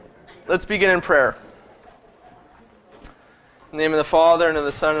Let's begin in prayer. In the name of the Father, and of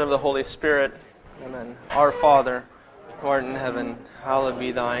the Son, and of the Holy Spirit. Amen. Our Father, who art in heaven, hallowed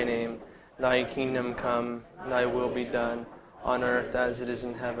be thy name. Thy kingdom come, thy will be done, on earth as it is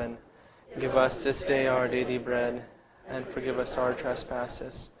in heaven. Give us this day our daily bread, and forgive us our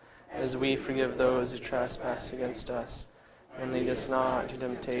trespasses, as we forgive those who trespass against us. And lead us not into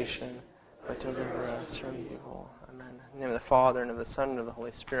temptation, but deliver us from evil. Amen. In the name of the Father, and of the Son, and of the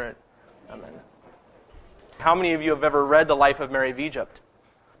Holy Spirit. Amen. How many of you have ever read the life of Mary of Egypt?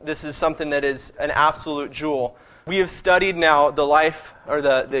 This is something that is an absolute jewel. We have studied now the life, or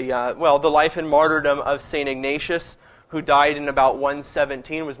the life and martyrdom of Saint Ignatius, who died in about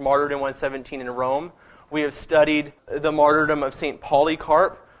 117, was martyred in 117 in Rome. We have studied the martyrdom of Saint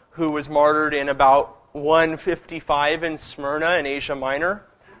Polycarp, who was martyred in about 155 in Smyrna in Asia Minor.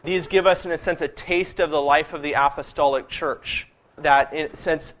 These give us, in a sense, a taste of the life of the apostolic church. That, in a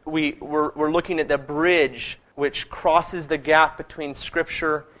sense, we're looking at the bridge which crosses the gap between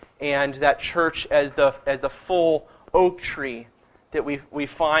Scripture and that church as the full oak tree that we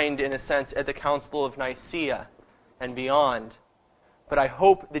find, in a sense, at the Council of Nicaea and beyond. But I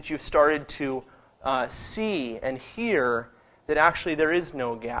hope that you've started to see and hear that actually there is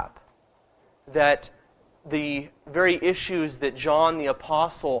no gap. That the very issues that John the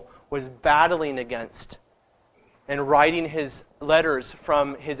Apostle was battling against and writing his letters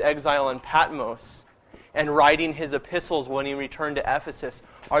from his exile in Patmos and writing his epistles when he returned to Ephesus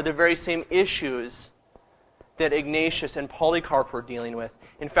are the very same issues that Ignatius and Polycarp were dealing with.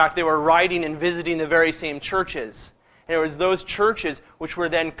 In fact, they were writing and visiting the very same churches. And it was those churches which were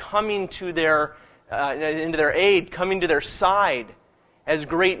then coming to into their aid, coming to their side as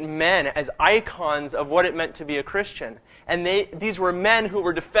great men, as icons of what it meant to be a Christian. And these were men who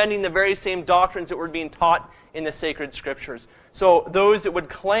were defending the very same doctrines that were being taught in the sacred Scriptures. So those that would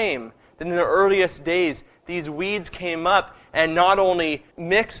claim that in the earliest days these weeds came up and not only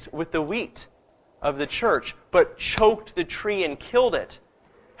mixed with the wheat of the church, but choked the tree and killed it,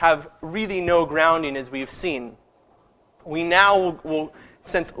 have really no grounding, as we've seen. We now will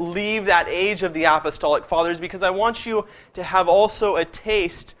since leave that age of the apostolic fathers, because I want you to have also a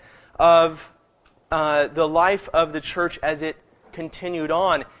taste of the life of the church as it continued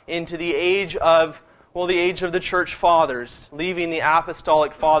on into the age of the church fathers, leaving the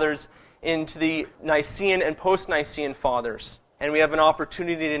apostolic fathers into the Nicene and post-Nicene fathers. And we have an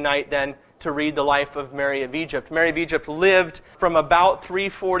opportunity tonight then to read the life of Mary of Egypt. Mary of Egypt lived from about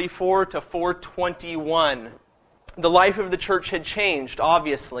 344 to 421. The life of the church had changed,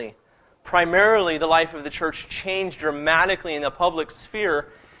 obviously. Primarily, the life of the church changed dramatically in the public sphere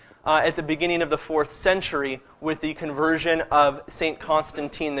at the beginning of the 4th century with the conversion of St.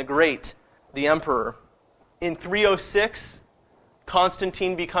 Constantine the Great, the emperor. In 306,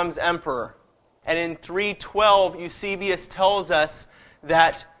 Constantine becomes emperor. And in 312, Eusebius tells us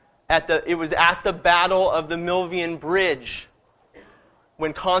that it was at the Battle of the Milvian Bridge,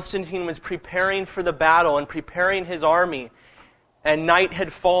 when Constantine was preparing for the battle and preparing his army, and night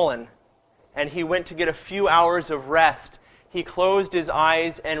had fallen, and he went to get a few hours of rest, he closed his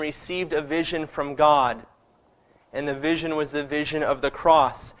eyes and received a vision from God. And the vision was the vision of the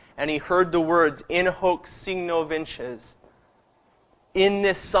cross. And he heard the words, "In hoc signo vinces." In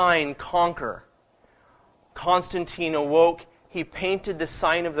this sign, conquer. Constantine awoke. He painted the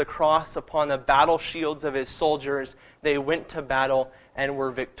sign of the cross upon the battle shields of his soldiers. They went to battle and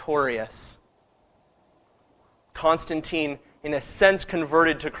were victorious. Constantine, in a sense,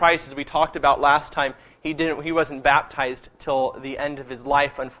 converted to Christ, as we talked about last time. He wasn't baptized till the end of his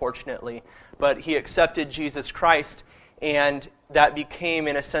life, unfortunately, but he accepted Jesus Christ, and that became,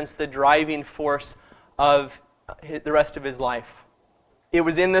 in a sense, the driving force of the rest of his life. It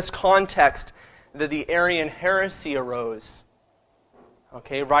was in this context that the Arian heresy arose,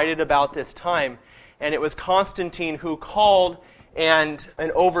 right at about this time. And it was Constantine who called and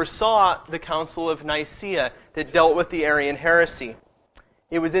oversaw the Council of Nicaea that dealt with the Arian heresy.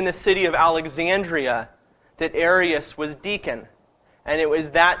 It was in the city of Alexandria that Arius was deacon. And it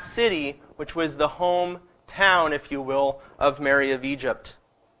was that city which was the hometown, if you will, of Mary of Egypt.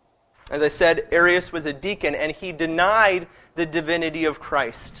 As I said, Arius was a deacon, and he denied the divinity of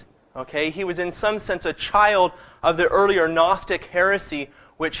Christ. He was in some sense a child of the earlier Gnostic heresy,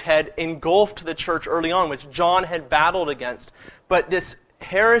 which had engulfed the church early on, which John had battled against. But this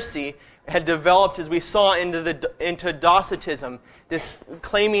heresy had developed, as we saw, into Docetism, this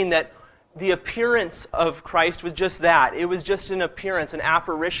claiming that the appearance of Christ was just that. It was just an appearance, an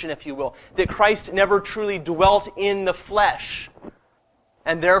apparition, if you will. That Christ never truly dwelt in the flesh.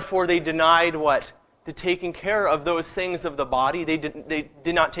 And therefore they denied what? to taking care of those things of the body. They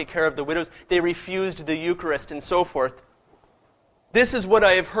did not take care of the widows. They refused the Eucharist and so forth. This is what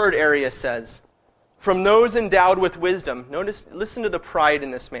I have heard, Arius says, from those endowed with wisdom. Listen to the pride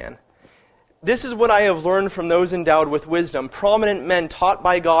in this man. This is what I have learned from those endowed with wisdom, prominent men taught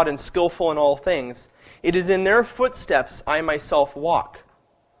by God and skillful in all things. It is in their footsteps I myself walk.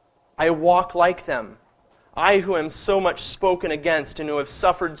 I walk like them. I who am so much spoken against and who have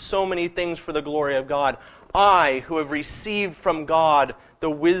suffered so many things for the glory of God. I who have received from God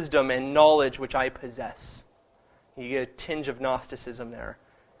the wisdom and knowledge which I possess. You get a tinge of Gnosticism there.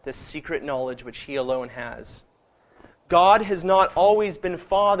 The secret knowledge which he alone has. God has not always been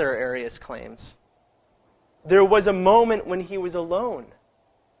Father, Arius claims. There was a moment when he was alone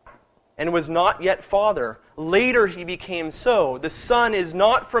and was not yet Father. Later he became so. The Son is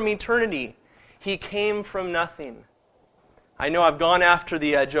not from eternity. He came from nothing. I know I've gone after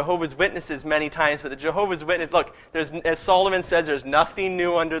the Jehovah's Witnesses many times, but the Jehovah's Witnesses, look, as Solomon says, there's nothing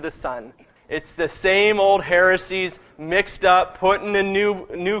new under the sun. It's the same old heresies mixed up, put in a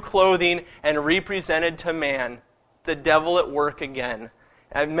new clothing, and represented to man. The devil at work again.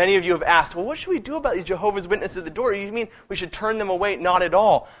 And many of you have asked, well, what should we do about these Jehovah's Witnesses at the door? You mean we should turn them away? Not at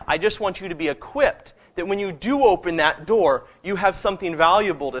all. I just want you to be equipped that when you do open that door, you have something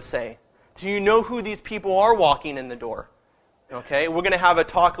valuable to say. So you know who these people are walking in the door. Okay, we're going to have a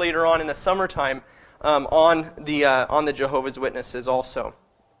talk later on in the summertime on the Jehovah's Witnesses also.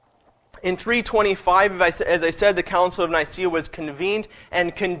 In 325, as I said, the Council of Nicaea was convened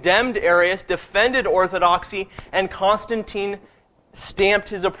and condemned Arius, defended orthodoxy, and Constantine stamped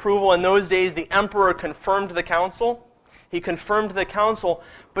his approval. In those days, the emperor confirmed the council. He confirmed the council,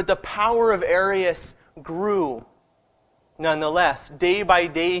 but the power of Arius grew. Nonetheless, day by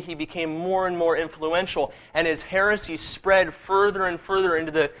day, he became more and more influential, and his heresy spread further and further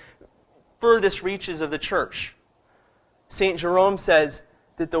into the furthest reaches of the church. St. Jerome says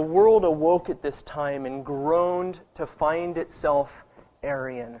that the world awoke at this time and groaned to find itself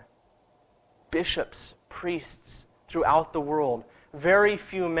Arian. Bishops, priests throughout the world, very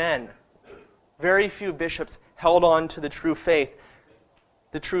few men, very few bishops held on to the true faith,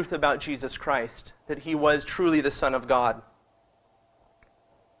 the truth about Jesus Christ, that he was truly the Son of God.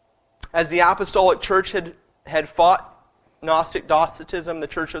 As the Apostolic Church had fought Gnostic Docetism, the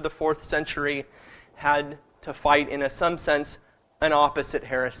Church of the 4th century had to fight, in some sense, an opposite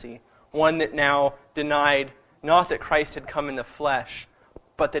heresy. One that now denied not that Christ had come in the flesh,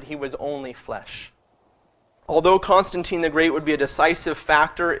 but that he was only flesh. Although Constantine the Great would be a decisive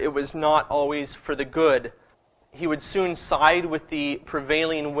factor, it was not always for the good. He would soon side with the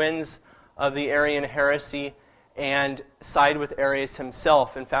prevailing winds of the Arian heresy and side with Arius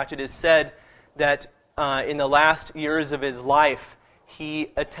himself. In fact, it is said that in the last years of his life,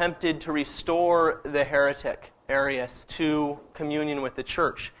 he attempted to restore the heretic Arius to communion with the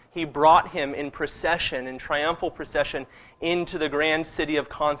church. He brought him in procession, in triumphal procession, into the grand city of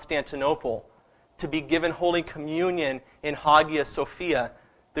Constantinople to be given Holy Communion in Hagia Sophia,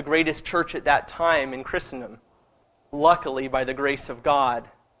 the greatest church at that time in Christendom. Luckily, by the grace of God,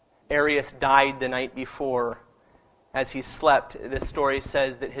 Arius died the night before. As he slept, this story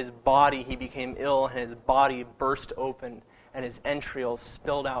says that he became ill, and his body burst open, and his entrails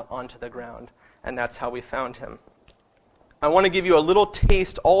spilled out onto the ground. And that's how we found him. I want to give you a little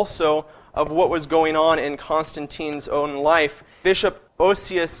taste also of what was going on in Constantine's own life. Bishop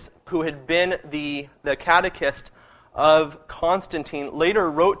Osius, who had been the catechist of Constantine, later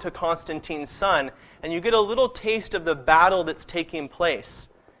wrote to Constantine's son, and you get a little taste of the battle that's taking place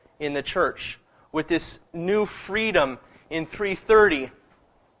in the church with this new freedom in 330.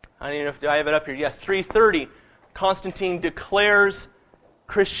 I don't even know if I have it up here. Yes, 330. Constantine declares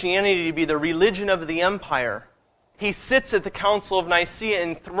Christianity to be the religion of the empire. He sits at the Council of Nicaea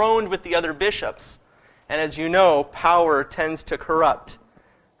enthroned with the other bishops. And as you know, power tends to corrupt.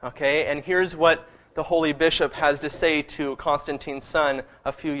 Okay, and here's what the holy bishop has to say to Constantine's son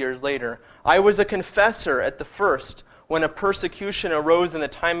a few years later. I was a confessor at the first, when a persecution arose in the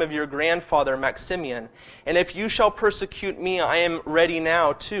time of your grandfather Maximian. And if you shall persecute me, I am ready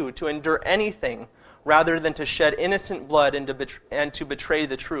now, too, to endure anything, rather than to shed innocent blood and to betray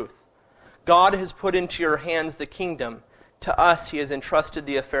the truth. God has put into your hands the kingdom. To us he has entrusted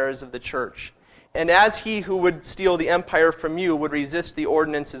the affairs of the church. And as he who would steal the empire from you would resist the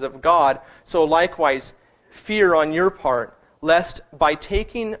ordinances of God, so likewise fear on your part, lest by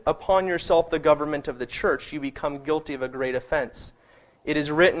taking upon yourself the government of the church you become guilty of a great offense. It is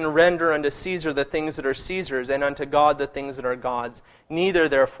written, render unto Caesar the things that are Caesar's, and unto God the things that are God's. Neither,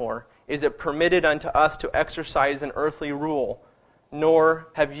 therefore, is it permitted unto us to exercise an earthly rule, nor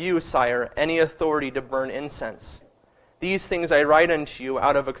have you, sire, any authority to burn incense. These things I write unto you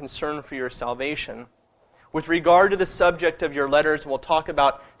out of a concern for your salvation. With regard to the subject of your letters, we'll talk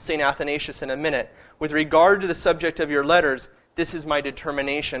about St. Athanasius in a minute. With regard to the subject of your letters, this is my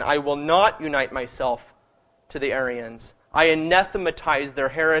determination. I will not unite myself to the Arians. I anathematize their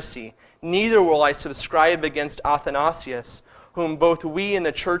heresy. Neither will I subscribe against Athanasius, whom both we in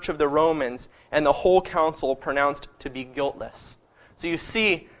the Church of the Romans and the whole council pronounced to be guiltless. So you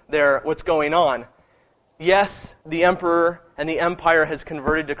see there what's going on. Yes, the emperor and the empire has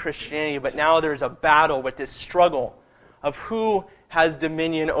converted to Christianity, but now there's a battle with this struggle of who has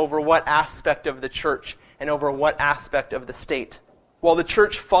dominion over what aspect of the church and over what aspect of the state. While the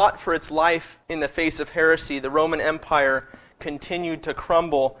church fought for its life in the face of heresy, the Roman Empire continued to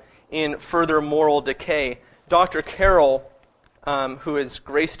crumble in further moral decay. Dr. Carroll, who has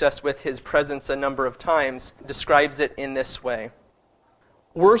graced us with his presence a number of times, describes it in this way.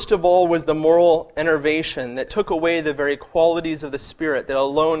 Worst of all was the moral enervation that took away the very qualities of the Spirit that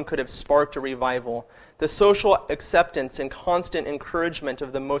alone could have sparked a revival. The social acceptance and constant encouragement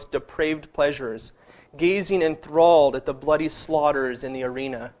of the most depraved pleasures, gazing enthralled at the bloody slaughters in the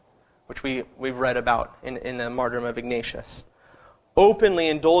arena, which we've read about in the martyrdom of Ignatius. Openly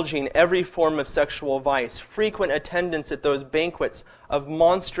indulging every form of sexual vice, frequent attendance at those banquets of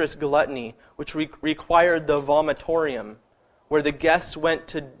monstrous gluttony, which required the vomitorium, where the guests went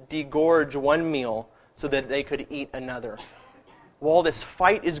to degorge one meal so that they could eat another. While this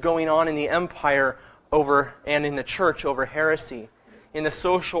fight is going on in the empire and in the church over heresy, in the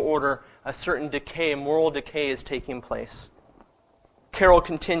social order, a certain decay, moral decay is taking place. Carroll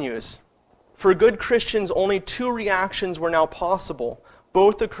continues, for good Christians, only two reactions were now possible.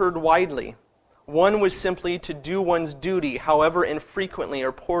 Both occurred widely. One was simply to do one's duty, however infrequently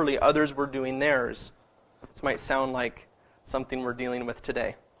or poorly others were doing theirs. This might sound like something we're dealing with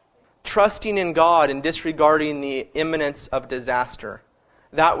today. Trusting in God and disregarding the imminence of disaster.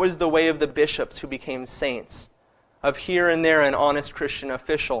 That was the way of the bishops who became saints, of here and there an honest Christian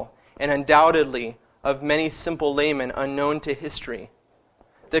official, and undoubtedly of many simple laymen unknown to history.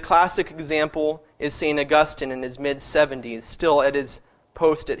 The classic example is St. Augustine in his mid-70s, still at his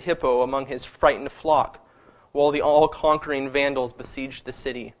post at Hippo among his frightened flock, while the all-conquering Vandals besieged the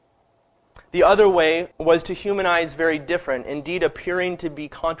city. The other way was to humanize very different, indeed appearing to be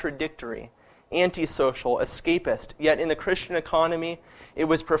contradictory, antisocial, escapist, yet in the Christian economy it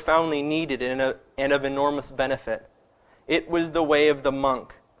was profoundly needed and of enormous benefit. It was the way of the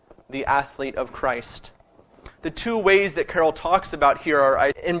monk, the athlete of Christ. The two ways that Carroll talks about here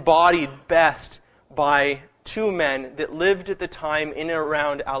are embodied best by two men that lived at the time in and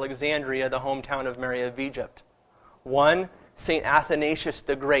around Alexandria, the hometown of Mary of Egypt. One, St. Athanasius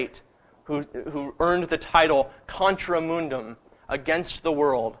the Great, who earned the title Contra Mundum, against the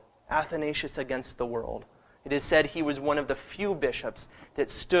world. Athanasius against the world. It is said he was one of the few bishops that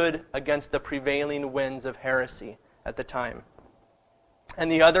stood against the prevailing winds of heresy at the time.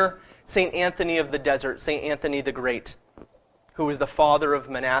 And the other, St. Anthony of the Desert, St. Anthony the Great, who was the father of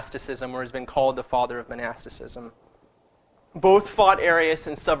monasticism, or has been called the father of monasticism. Both fought Arius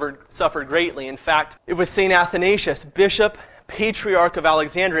and suffered greatly. In fact, it was St. Athanasius, bishop, patriarch of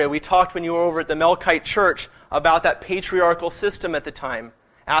Alexandria. We talked when you were over at the Melkite Church about that patriarchal system at the time.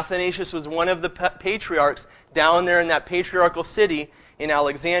 Athanasius was one of the patriarchs down there in that patriarchal city in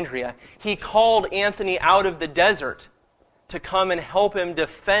Alexandria. He called Anthony out of the desert to come and help him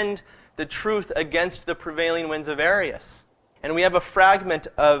defend the truth against the prevailing winds of Arius. And we have a fragment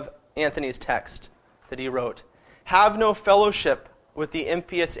of Anthony's text that he wrote. Have no fellowship with the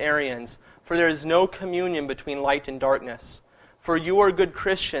impious Arians, for there is no communion between light and darkness. For you are good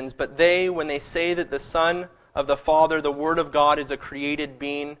Christians, but they, when they say that the Son of the Father, the Word of God, is a created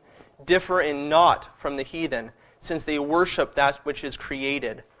being, differ in naught from the heathen, since they worship that which is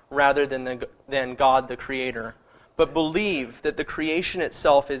created, rather than God the Creator. But believe that the creation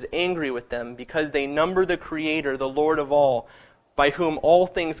itself is angry with them, because they number the Creator, the Lord of all, by whom all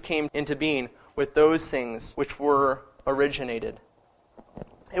things came into being, with those things which were originated.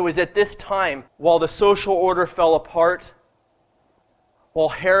 It was at this time, while the social order fell apart, while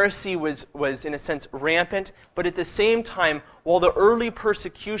heresy was in a sense rampant, but at the same time, while the early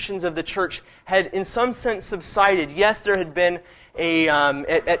persecutions of the church had in some sense subsided. Yes, there had been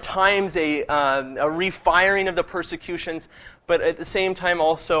at times a refiring of the persecutions, but at the same time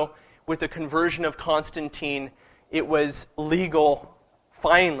also with the conversion of Constantine, it was legal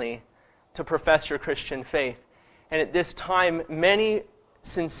finally to profess your Christian faith. And at this time, many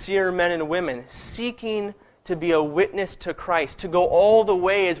sincere men and women seeking to be a witness to Christ, to go all the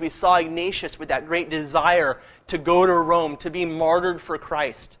way, as we saw Ignatius with that great desire to go to Rome, to be martyred for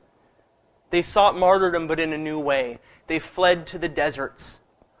Christ. They sought martyrdom, but in a new way. They fled to the deserts,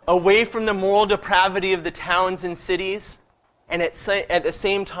 away from the moral depravity of the towns and cities, and at the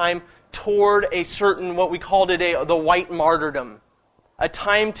same time toward a certain, what we call today, the white martyrdom. A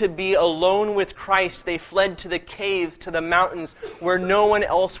time to be alone with Christ. They fled to the caves, to the mountains, where no one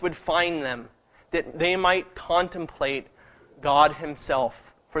else would find them, that they might contemplate God Himself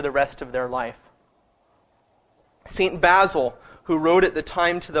for the rest of their life. St. Basil, who wrote at the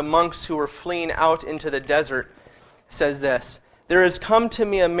time to the monks who were fleeing out into the desert, says this: "There has come to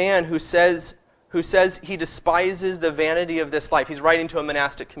me a man who says he despises the vanity of this life." He's writing to a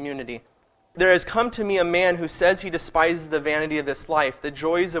monastic community. "There has come to me a man who says he despises the vanity of this life, the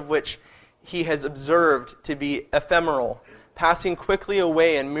joys of which he has observed to be ephemeral, passing quickly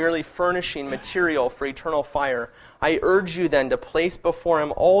away and merely furnishing material for eternal fire. I urge you then to place before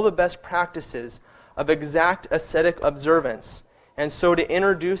him all the best practices of exact ascetic observance, and so to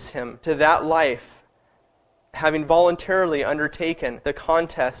introduce him to that life, having voluntarily undertaken the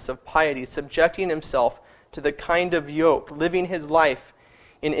contests of piety, subjecting himself to the kind of yoke, living his life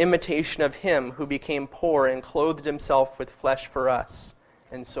in imitation of Him who became poor and clothed Himself with flesh for us,"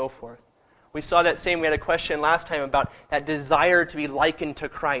 and so forth. We saw that same, we had a question last time about that desire to be likened to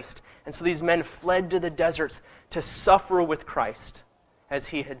Christ. And so these men fled to the deserts to suffer with Christ as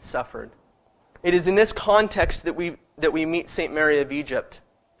He had suffered. It is in this context that we meet St. Mary of Egypt,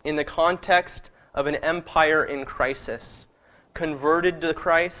 in the context of an empire in crisis, converted to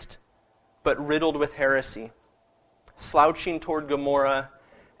Christ, but riddled with heresy, slouching toward Gomorrah,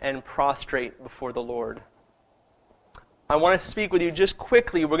 and prostrate before the Lord. I want to speak with you just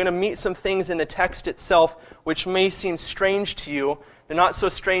quickly. We're going to meet some things in the text itself which may seem strange to you. They're not so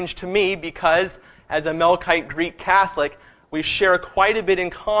strange to me because, as a Melkite Greek Catholic, we share quite a bit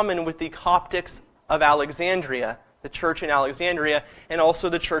in common with the Coptics of Alexandria, the church in Alexandria, and also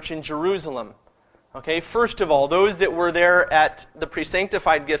the church in Jerusalem. Okay, first of all, those that were there at the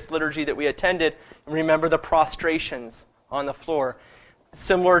Presanctified Gifts liturgy that we attended, remember the prostrations on the floor.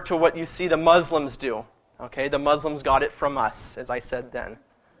 Similar to what you see the Muslims do. Okay, the Muslims got it from us, as I said then.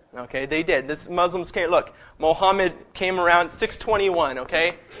 Okay, they did. This Muslims came, look, Muhammad came around 621,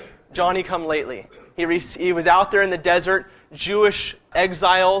 okay? Johnny come lately. He was out there in the desert, Jewish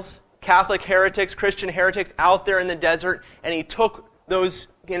exiles, Catholic heretics, Christian heretics out there in the desert, and he took those,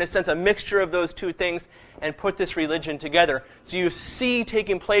 in a sense, a mixture of those two things and put this religion together. So you see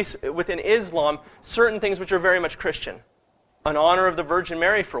taking place within Islam certain things which are very much Christian. An honor of the Virgin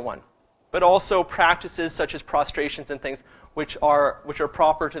Mary, for one, but also practices such as prostrations and things which are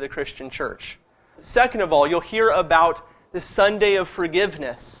proper to the Christian church. Second of all, you'll hear about the Sunday of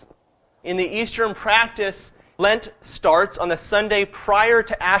Forgiveness. In the Eastern practice, Lent starts on the Sunday prior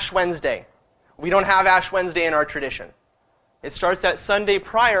to Ash Wednesday. We don't have Ash Wednesday in our tradition. It starts that Sunday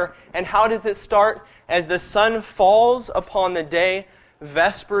prior, and how does it start? As the sun falls upon the day,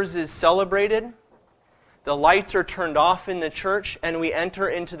 Vespers is celebrated. The lights are turned off in the church, and we enter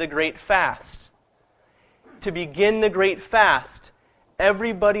into the Great Fast. To begin the Great Fast,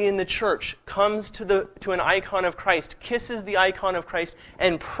 everybody in the church comes to an icon of Christ, kisses the icon of Christ,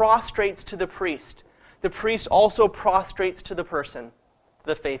 and prostrates to the priest. The priest also prostrates to the person,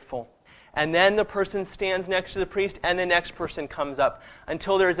 the faithful. And then the person stands next to the priest, and the next person comes up,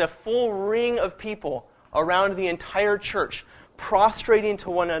 until there's a full ring of people around the entire church, prostrating to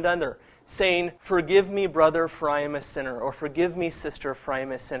one another, saying, "Forgive me, brother, for I am a sinner," or "Forgive me, sister, for I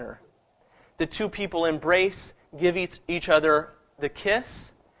am a sinner." The two people embrace, give each other the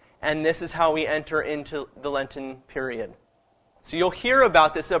kiss, and this is how we enter into the Lenten period. So you'll hear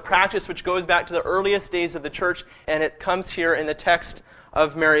about this, a practice which goes back to the earliest days of the church, and it comes here in the text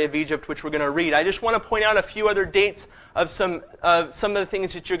of Mary of Egypt, which we're going to read. I just want to point out a few other dates of some of the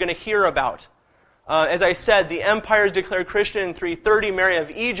things that you're going to hear about. As I said, the empire is declared Christian in 330. Mary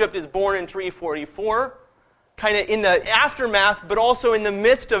of Egypt is born in 344. Kind of in the aftermath, but also in the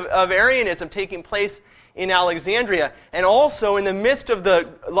midst of Arianism taking place in Alexandria. And also in the midst of the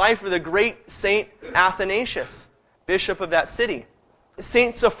life of the great Saint Athanasius, bishop of that city.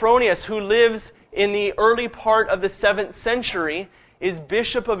 Saint Sophronius, who lives in the early part of the 7th century, is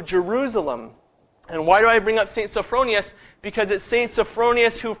bishop of Jerusalem. And why do I bring up Saint Sophronius? Because it's Saint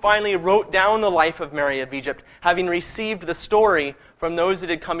Sophronius who finally wrote down the life of Mary of Egypt, having received the story from those that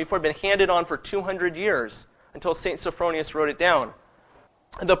had come before, been handed on for 200 years, until Saint Sophronius wrote it down.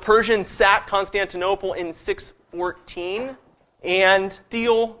 The Persians sacked Constantinople in 614 and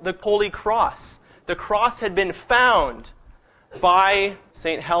steal the Holy Cross. The cross had been found by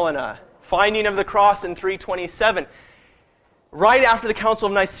Saint Helena finding of the cross in 327. Right after the Council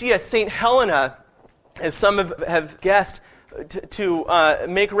of Nicaea, St. Helena, as some have guessed, to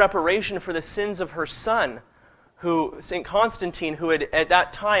make reparation for the sins of her son, St. Constantine, who had at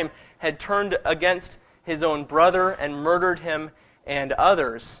that time had turned against his own brother and murdered him and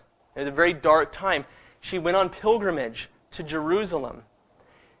others. It was a very dark time. She went on pilgrimage to Jerusalem.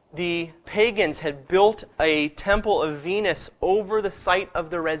 The pagans had built a temple of Venus over the site of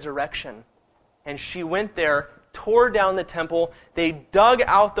the resurrection. And she went there, tore down the temple. They dug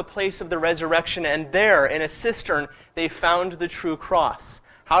out the place of the resurrection, and there, in a cistern, they found the true cross.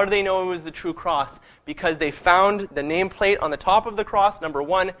 How do they know it was the true cross? Because they found the nameplate on the top of the cross, number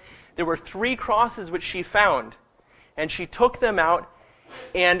 1. There were 3 crosses which she found. And she took them out,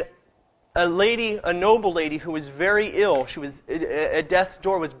 and a noble lady who was very ill, she was at death's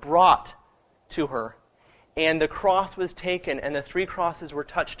door, was brought to her. And the cross was taken, and the 3 crosses were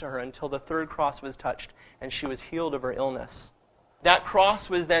touched to her until the 3rd cross was touched, and she was healed of her illness. That cross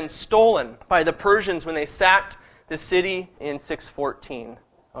was then stolen by the Persians when they sacked the city in 614.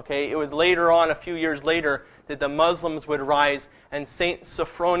 Okay, it was later on, a few years later, that the Muslims would rise, and St.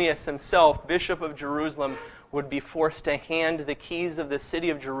 Sophronius himself, Bishop of Jerusalem, would be forced to hand the keys of the city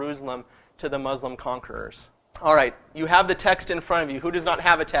of Jerusalem to the Muslim conquerors. All right, you have the text in front of you. Who does not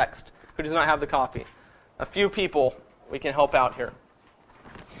have a text? Who does not have the copy? A few people, we can help out here.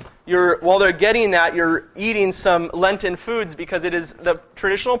 While they're getting that, you're eating some Lenten foods because it is the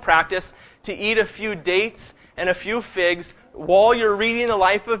traditional practice to eat a few dates and a few figs while you're reading the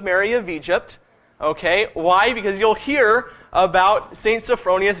life of Mary of Egypt. Okay, why? Because you'll hear about St.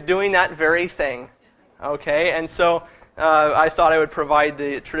 Sophronius doing that very thing. Okay, and so I thought I would provide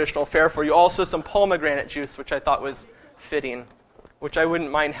the traditional fare for you. Also some pomegranate juice, which I thought was fitting, which I wouldn't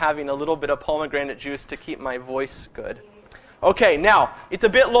mind having a little bit of pomegranate juice to keep my voice good. Okay, now, it's a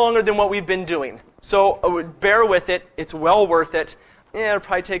bit longer than what we've been doing, so bear with it. It's well worth it. It'll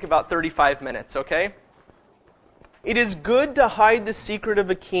probably take about 35 minutes, okay? It is good to hide the secret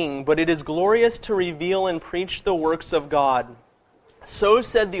of a king, but it is glorious to reveal and preach the works of God. So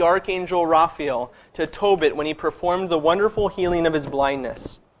said the archangel Raphael to Tobit when he performed the wonderful healing of his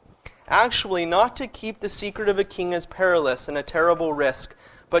blindness. Actually, not to keep the secret of a king is perilous and a terrible risk,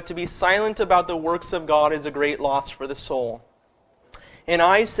 but to be silent about the works of God is a great loss for the soul. And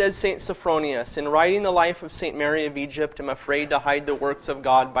I, says St. Sophronius, in writing the life of St. Mary of Egypt, am afraid to hide the works of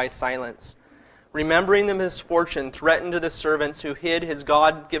God by silence, remembering the misfortune threatened to the servants who hid his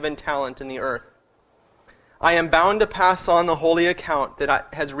God-given talent in the earth. I am bound to pass on the holy account that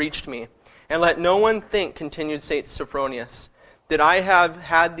has reached me, and let no one think, continued St. Sophronius, that I have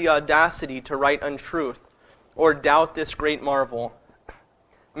had the audacity to write untruth, or doubt this great marvel.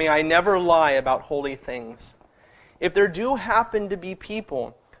 May I never lie about holy things. If there do happen to be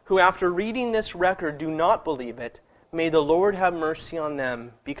people who, after reading this record, do not believe it, may the Lord have mercy on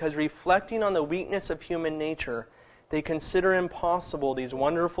them, because reflecting on the weakness of human nature, they consider impossible these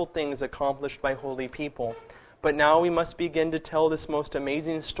wonderful things accomplished by holy people. But now we must begin to tell this most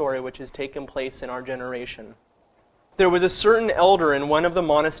amazing story which has taken place in our generation. There was a certain elder in one of the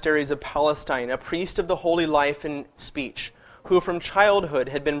monasteries of Palestine, a priest of the holy life and speech, who from childhood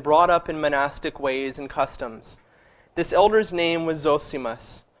had been brought up in monastic ways and customs. This elder's name was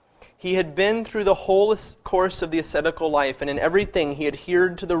Zosimus. He had been through the whole course of the ascetical life, and in everything he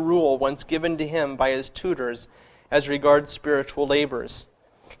adhered to the rule once given to him by his tutors as regards spiritual labors.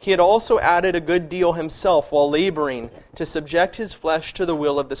 He had also added a good deal himself while laboring to subject his flesh to the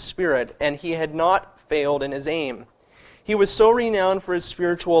will of the Spirit, and he had not failed in his aim. He was so renowned for his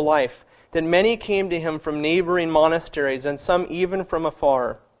spiritual life that many came to him from neighboring monasteries, and some even from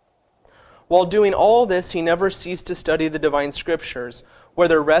afar. While doing all this, he never ceased to study the divine scriptures,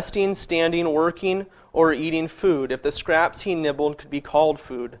 whether resting, standing, working, or eating food, if the scraps he nibbled could be called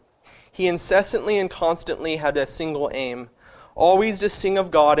food. He incessantly and constantly had a single aim, always to sing of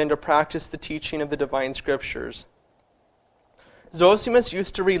God and to practice the teaching of the divine scriptures. Zosimus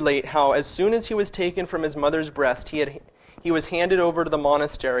used to relate how, as soon as he was taken from his mother's breast, he was handed over to the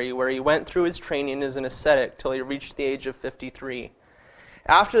monastery, where he went through his training as an ascetic till he reached the age of 53.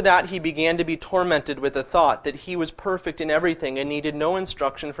 After that, he began to be tormented with the thought that he was perfect in everything and needed no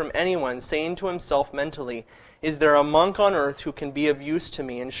instruction from anyone, saying to himself mentally, "Is there a monk on earth who can be of use to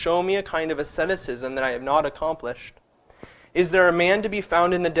me and show me a kind of asceticism that I have not accomplished? Is there a man to be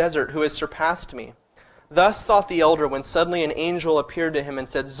found in the desert who has surpassed me?" Thus thought the elder, when suddenly an angel appeared to him and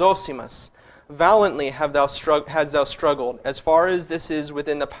said, "Zosimus, valiantly hast thou struggled, as far as this is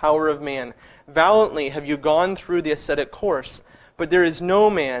within the power of man. Valiantly have you gone through the ascetic course, but there is no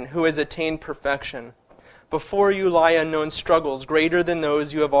man who has attained perfection. Before you lie unknown struggles greater than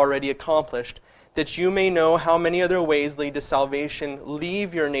those you have already accomplished, that you may know how many other ways lead to salvation.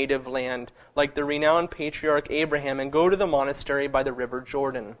 Leave your native land, like the renowned patriarch Abraham, and go to the monastery by the river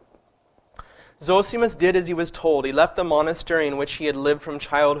Jordan." Zosimus did as he was told. He left the monastery in which he had lived from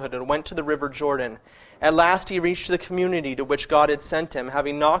childhood and went to the river Jordan. At last he reached the community to which God had sent him.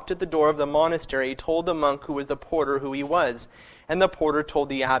 Having knocked at the door of the monastery, he told the monk who was the porter who he was, and the porter told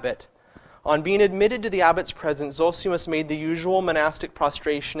the abbot. On being admitted to the abbot's presence, Zosimus made the usual monastic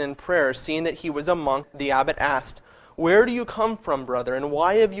prostration and prayer. Seeing that he was a monk, the abbot asked, "Where do you come from, brother, and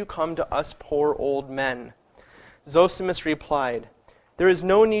why have you come to us poor old men?" Zosimus replied, "There is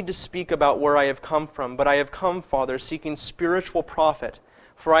no need to speak about where I have come from, but I have come, Father, seeking spiritual profit,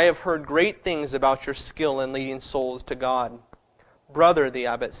 for I have heard great things about your skill in leading souls to God." "Brother," the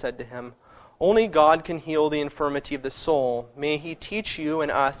abbot said to him, "only God can heal the infirmity of the soul. May he teach you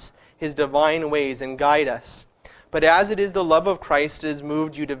and us his divine ways and guide us. But as it is the love of Christ that has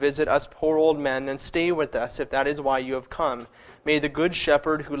moved you to visit us poor old men, then stay with us if that is why you have come. May the good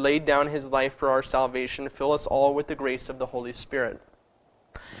shepherd who laid down his life for our salvation fill us all with the grace of the Holy Spirit."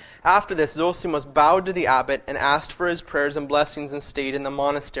 After this, Zosimus bowed to the abbot and asked for his prayers and blessings and stayed in the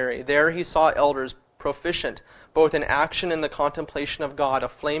monastery. There he saw elders proficient, both in action and the contemplation of God,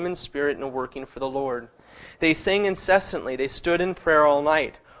 aflame in spirit and working for the Lord. They sang incessantly. They stood in prayer all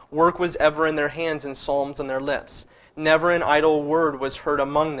night. Work was ever in their hands and psalms on their lips. Never an idle word was heard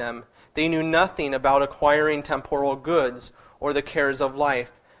among them. They knew nothing about acquiring temporal goods or the cares of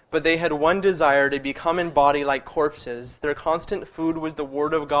life. But they had one desire, to become in body like corpses. Their constant food was the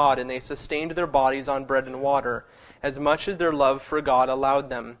Word of God, and they sustained their bodies on bread and water, as much as their love for God allowed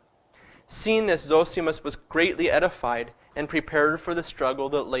them. Seeing this, Zosimus was greatly edified, and prepared for the struggle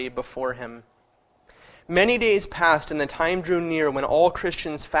that lay before him. Many days passed, and the time drew near when all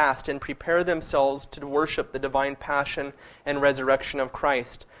Christians fast and prepare themselves to worship the divine passion and resurrection of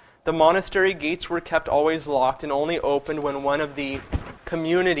Christ. The monastery gates were kept always locked and only opened when one of the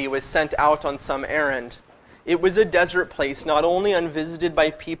community was sent out on some errand. It was a desert place, not only unvisited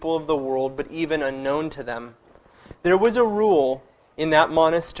by people of the world, but even unknown to them. There was a rule in that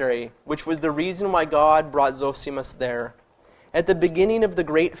monastery, which was the reason why God brought Zosimus there. At the beginning of the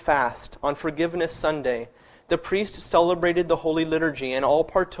great fast, on Forgiveness Sunday, the priest celebrated the Holy Liturgy, and all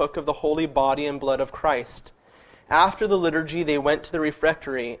partook of the holy body and blood of Christ. After the liturgy, they went to the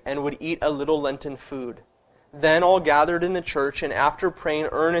refectory and would eat a little Lenten food. Then all gathered in the church, and after praying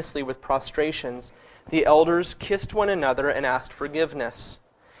earnestly with prostrations, the elders kissed one another and asked forgiveness.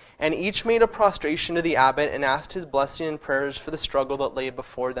 And each made a prostration to the abbot and asked his blessing and prayers for the struggle that lay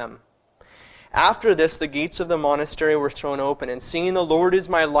before them. After this, the gates of the monastery were thrown open, and singing, "The Lord is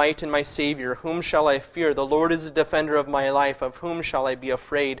my light and my Savior, whom shall I fear? The Lord is the defender of my life, of whom shall I be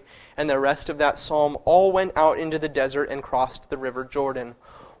afraid?" And the rest of that psalm, all went out into the desert and crossed the river Jordan.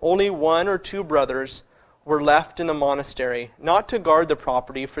 Only 1 or 2 brothers were left in the monastery, not to guard the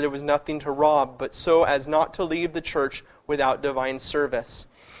property, for there was nothing to rob, but so as not to leave the church without divine service.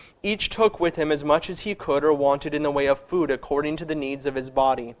 Each took with him as much as he could or wanted in the way of food, according to the needs of his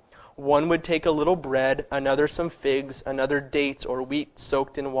body. One would take a little bread, another some figs, another dates or wheat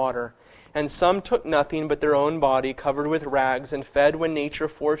soaked in water. And some took nothing but their own body, covered with rags, and fed when nature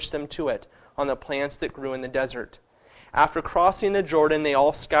forced them to it, on the plants that grew in the desert. After crossing the Jordan, they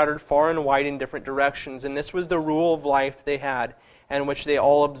all scattered far and wide in different directions, and this was the rule of life they had, and which they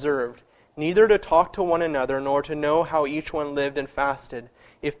all observed, neither to talk to one another, nor to know how each one lived and fasted.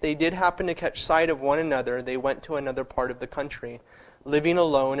 If they did happen to catch sight of one another, they went to another part of the country, living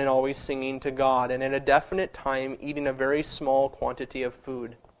alone and always singing to God, and at a definite time eating a very small quantity of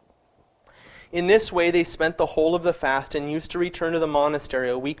food. In this way they spent the whole of the fast, and used to return to the monastery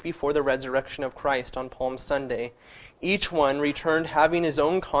a week before the resurrection of Christ on Palm Sunday. Each one returned having his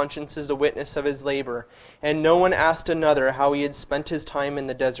own conscience as a witness of his labor, and no one asked another how he had spent his time in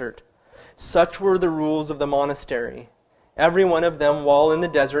the desert. Such were the rules of the monastery. Every one of them, while in the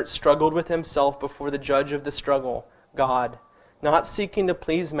desert, struggled with himself before the judge of the struggle, God, not seeking to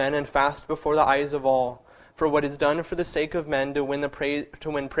please men and fast before the eyes of all. For what is done for the sake of men to win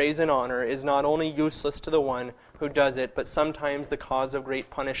praise and honor is not only useless to the one who does it, but sometimes the cause of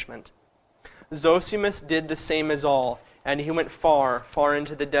great punishment. Zosimus did the same as all, and he went far, far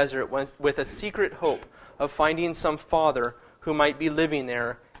into the desert with a secret hope of finding some father who might be living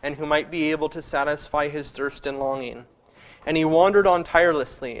there, and who might be able to satisfy his thirst and longing. And he wandered on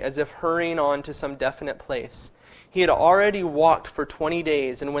tirelessly, as if hurrying on to some definite place. He had already walked for 20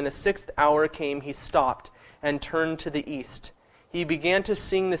 days, and when the 6th hour came, he stopped and turned to the east. He began to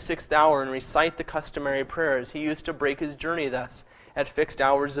sing the 6th hour and recite the customary prayers. He used to break his journey thus, at fixed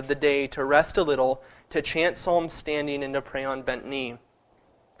hours of the day, to rest a little, to chant psalms standing, and to pray on bent knee.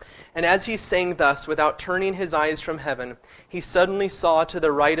 And as he sang thus, without turning his eyes from heaven, he suddenly saw to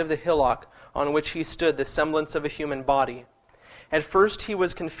the right of the hillock on which he stood the semblance of a human body. At first he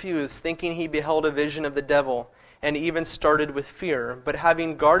was confused, thinking he beheld a vision of the devil, and even started with fear. But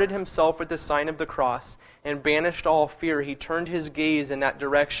having guarded himself with the sign of the cross, and banished all fear, he turned his gaze in that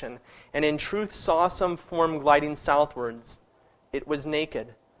direction, and in truth saw some form gliding southwards. It was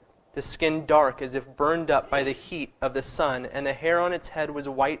naked, the skin dark as if burned up by the heat of the sun, and the hair on its head was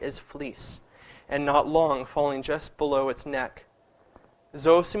white as fleece, and not long, falling just below its neck.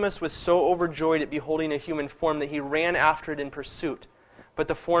 Zosimus was so overjoyed at beholding a human form that he ran after it in pursuit, but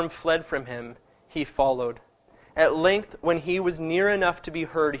the form fled from him. He followed. At length, when he was near enough to be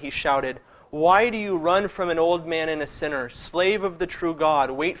heard, he shouted, "Why do you run from an old man and a sinner? Slave of the true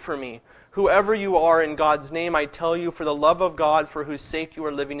God, wait for me. Whoever you are, in God's name, I tell you, for the love of God, for whose sake you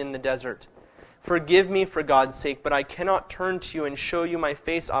are living in the desert. Forgive me for God's sake, but I cannot turn to you and show you my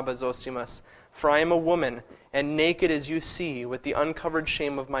face, Abba Zosimus, for I am a woman, and naked as you see, with the uncovered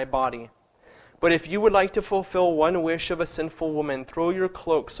shame of my body. But if you would like to fulfill one wish of a sinful woman, throw your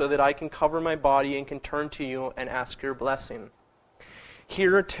cloak so that I can cover my body and can turn to you and ask your blessing."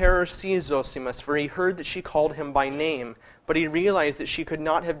 Here terror seized Zosimus, for he heard that she called him by name, but he realized that she could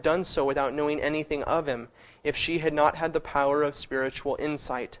not have done so without knowing anything of him, if she had not had the power of spiritual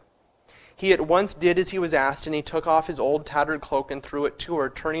insight. He at once did as he was asked, and he took off his old tattered cloak and threw it to her,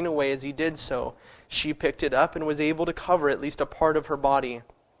 turning away as he did so. She picked it up and was able to cover at least a part of her body.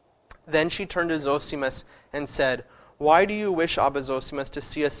 Then she turned to Zosimus and said, "Why do you wish, Abba Zosimus, to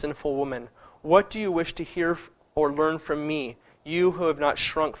see a sinful woman? What do you wish to hear or learn from me, you who have not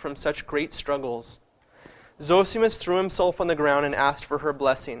shrunk from such great struggles?" Zosimus threw himself on the ground and asked for her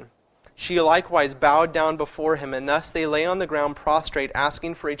blessing. She likewise bowed down before him, and thus they lay on the ground prostrate,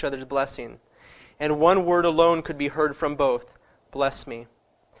 asking for each other's blessing. And one word alone could be heard from both, "Bless me."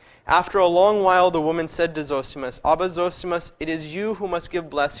 After a long while the woman said to Zosimus, "Abba Zosimus, it is you who must give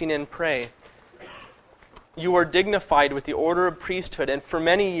blessing and pray. You are dignified with the order of priesthood, and for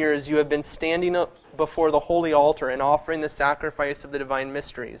many years you have been standing up before the holy altar and offering the sacrifice of the divine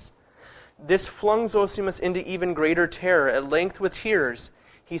mysteries." This flung Zosimus into even greater terror. At length, with tears,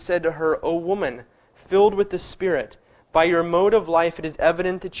 he said to her, "O woman, filled with the Spirit, by your mode of life it is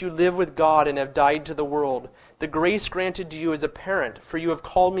evident that you live with God and have died to the world. The grace granted to you is apparent, for you have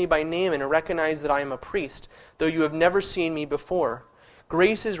called me by name and recognize that I am a priest, though you have never seen me before.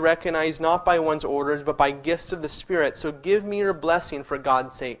 Grace is recognized not by one's orders, but by gifts of the Spirit, so give me your blessing for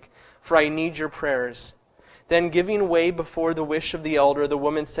God's sake, for I need your prayers." Then, giving way before the wish of the elder, the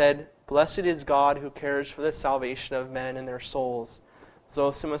woman said, "Blessed is God who cares for the salvation of men and their souls."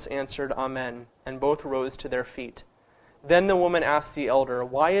 Zosimus answered, "Amen," and both rose to their feet. Then the woman asked the elder,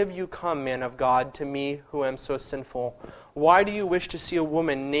 "Why have you come, man of God, to me who am so sinful? Why do you wish to see a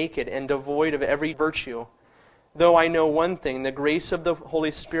woman naked and devoid of every virtue? Though I know one thing, the grace of the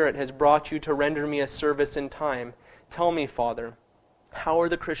Holy Spirit has brought you to render me a service in time. Tell me, Father, how are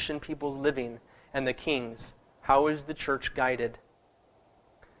the Christian peoples living, and the kings? How is the church guided?"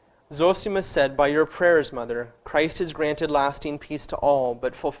 Zosimus said, "By your prayers, Mother, Christ has granted lasting peace to all,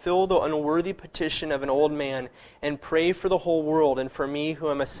 but fulfill the unworthy petition of an old man, and pray for the whole world and for me who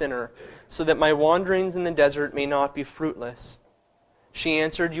am a sinner, so that my wanderings in the desert may not be fruitless." She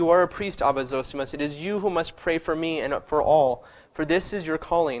answered, "You are a priest, Abba Zosimus. It is you who must pray for me and for all, for this is your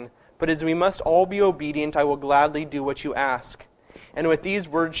calling. But as we must all be obedient, I will gladly do what you ask." And with these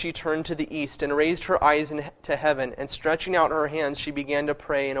words she turned to the east and raised her eyes to heaven, and stretching out her hands she began to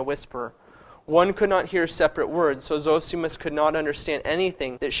pray in a whisper. One could not hear separate words, so Zosimus could not understand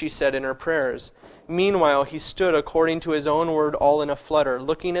anything that she said in her prayers. Meanwhile he stood according to his own word all in a flutter,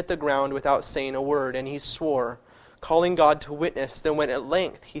 looking at the ground without saying a word, and he swore, calling God to witness. Then when at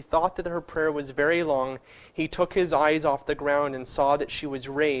length he thought that her prayer was very long, he took his eyes off the ground and saw that she was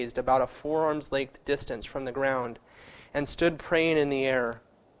raised about a forearm's length distance from the ground, and stood praying in the air.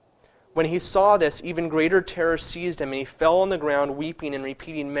 When he saw this, even greater terror seized him, and he fell on the ground weeping and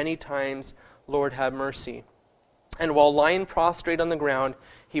repeating many times, "Lord, have mercy." And while lying prostrate on the ground,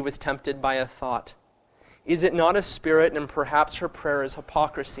 he was tempted by a thought. Is it not a spirit, and perhaps her prayer is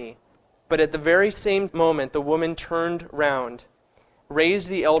hypocrisy? But at the very same moment the woman turned round, raised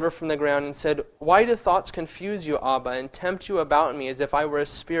the elder from the ground, and said, "Why do thoughts confuse you, Abba, and tempt you about me as if I were a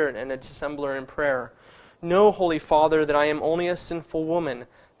spirit and a dissembler in prayer? Know, Holy Father, that I am only a sinful woman,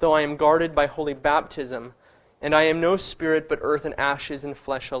 though I am guarded by holy baptism, and I am no spirit but earth and ashes and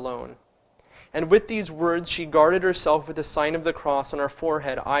flesh alone." And with these words she guarded herself with the sign of the cross on her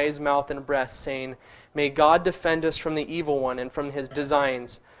forehead, eyes, mouth, and breast, saying, May God defend us from the evil one and from his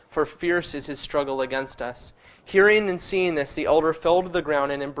designs, for fierce is his struggle against us. Hearing and seeing this, the elder fell to the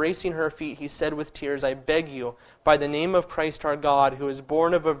ground, and embracing her feet, he said with tears, I beg you, by the name of Christ our God, who is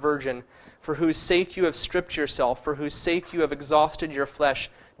born of a virgin, for whose sake you have stripped yourself, for whose sake you have exhausted your flesh,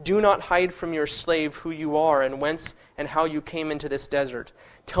 do not hide from your slave who you are and whence and how you came into this desert.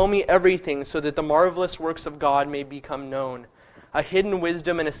 Tell me everything so that the marvelous works of God may become known. A hidden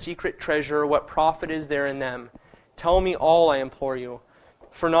wisdom and a secret treasure, what profit is there in them? Tell me all, I implore you.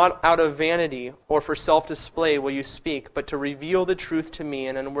 For not out of vanity or for self-display will you speak, but to reveal the truth to me,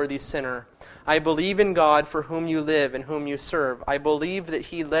 an unworthy sinner. I believe in God for whom you live and whom you serve. I believe that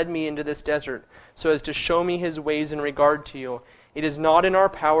he led me into this desert so as to show me his ways in regard to you. It is not in our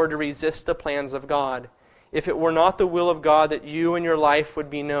power to resist the plans of God. If it were not the will of God that you and your life would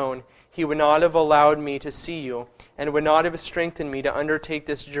be known, he would not have allowed me to see you, and would not have strengthened me to undertake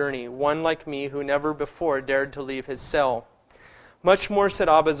this journey, one like me who never before dared to leave his cell. Much more said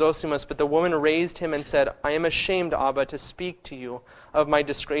Abba Zosimus, but the woman raised him and said, I am ashamed, Abba, to speak to you of my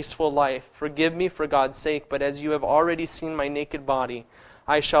disgraceful life. Forgive me for God's sake, but as you have already seen my naked body,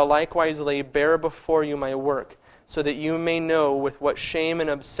 I shall likewise lay bare before you my work, so that you may know with what shame and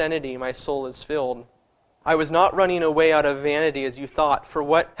obscenity my soul is filled. I was not running away out of vanity as you thought, for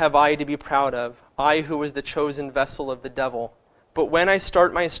what have I to be proud of, I who was the chosen vessel of the devil? But when I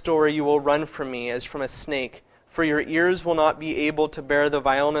start my story, you will run from me as from a snake, for your ears will not be able to bear the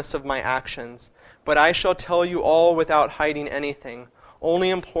vileness of my actions. But I shall tell you all without hiding anything, only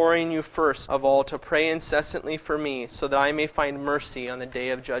imploring you first of all to pray incessantly for me, so that I may find mercy on the day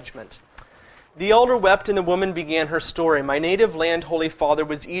of judgment. The elder wept, and the woman began her story. My native land, Holy Father,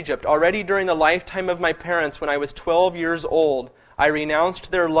 was Egypt. Already during the lifetime of my parents, when I was 12 years old, I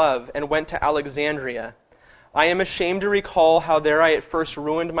renounced their love and went to Alexandria. I am ashamed to recall how there I at first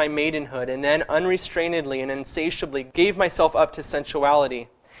ruined my maidenhood, and then unrestrainedly and insatiably gave myself up to sensuality.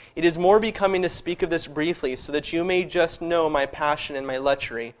 It is more becoming to speak of this briefly, so that you may just know my passion and my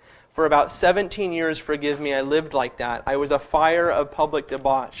lechery. For about 17 years, forgive me, I lived like that. I was a fire of public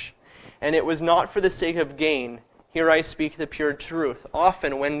debauch. And it was not for the sake of gain. Here I speak the pure truth.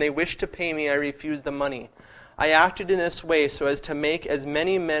 Often, when they wished to pay me, I refused the money. I acted in this way so as to make as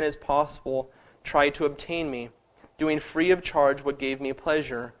many men as possible try to obtain me, doing free of charge what gave me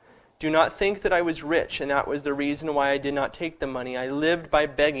pleasure. Do not think that I was rich, and that was the reason why I did not take the money. I lived by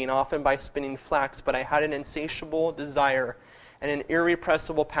begging, often by spinning flax, but I had an insatiable desire and an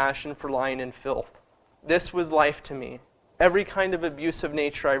irrepressible passion for lying and filth. This was life to me. Every kind of abusive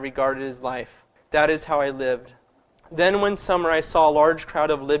nature I regarded as life. That is how I lived. Then one summer I saw a large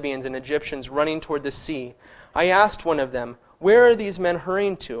crowd of Libyans and Egyptians running toward the sea. I asked one of them, Where are these men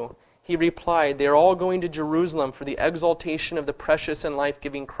hurrying to? He replied, They are all going to Jerusalem for the exaltation of the precious and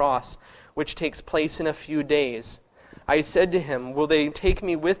life-giving cross, which takes place in a few days. I said to him, Will they take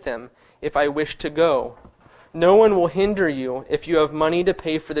me with them if I wish to go? No one will hinder you if you have money to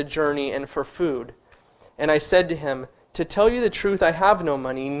pay for the journey and for food. And I said to him, To tell you the truth, I have no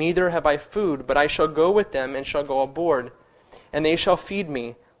money, neither have I food, but I shall go with them and shall go aboard. And they shall feed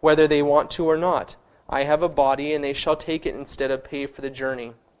me, whether they want to or not. I have a body, and they shall take it instead of pay for the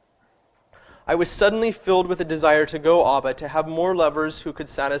journey. I was suddenly filled with a desire to go, Abba, to have more lovers who could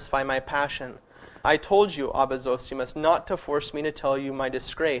satisfy my passion. I told you, Abba Zosimus, not to force me to tell you my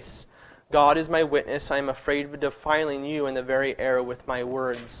disgrace. God is my witness, I am afraid of defiling you in the very air with my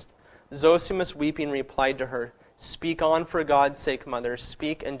words. Zosimus, weeping, replied to her, Speak on for God's sake, mother.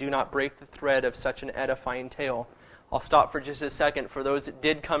 Speak and do not break the thread of such an edifying tale. I'll stop for just a second. For those that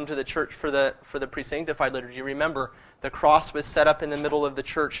did come to the church for the pre-sanctified liturgy, remember, the cross was set up in the middle of the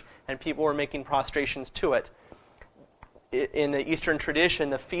church and people were making prostrations to it. In the Eastern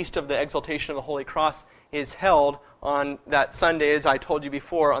tradition, the Feast of the Exaltation of the Holy Cross is held on that Sunday, as I told you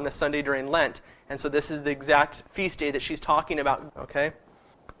before, on the Sunday during Lent. And so this is the exact feast day that she's talking about, okay?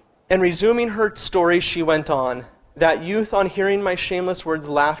 And resuming her story, she went on. That youth, on hearing my shameless words,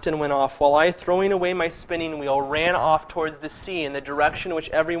 laughed and went off, while I, throwing away my spinning wheel, ran off towards the sea in the direction which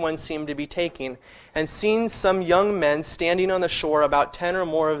everyone seemed to be taking. And seeing some young men standing on the shore, about 10 or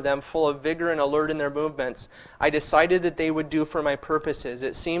more of them, full of vigor and alert in their movements, I decided that they would do for my purposes.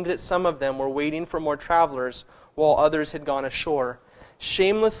 It seemed that some of them were waiting for more travelers, while others had gone ashore.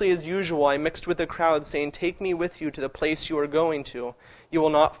 Shamelessly as usual, I mixed with the crowd, saying, Take me with you to the place you are going to. You will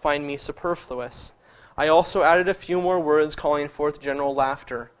not find me superfluous. I also added a few more words, calling forth general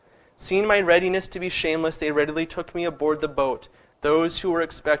laughter. Seeing my readiness to be shameless, they readily took me aboard the boat. Those who were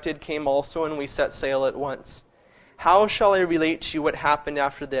expected came also, and we set sail at once. How shall I relate to you what happened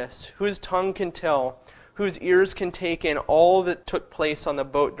after this? Whose tongue can tell? Whose ears can take in all that took place on the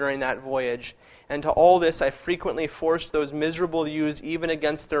boat during that voyage? And to all this I frequently forced those miserable youths even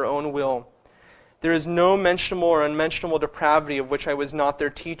against their own will. There is no mentionable or unmentionable depravity of which I was not their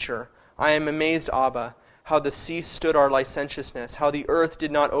teacher. I am amazed, Abba, how the sea stood our licentiousness, how the earth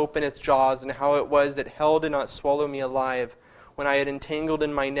did not open its jaws, and how it was that hell did not swallow me alive, when I had entangled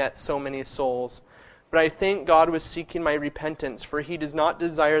in my net so many souls. But I think God was seeking my repentance, for he does not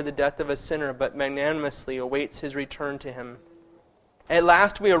desire the death of a sinner, but magnanimously awaits his return to him. At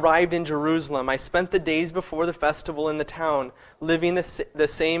last we arrived in Jerusalem. I spent the days before the festival in the town, living the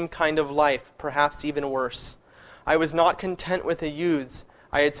same kind of life, perhaps even worse. I was not content with the youths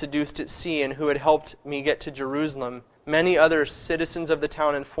I had seduced at sea and who had helped me get to Jerusalem. Many other citizens of the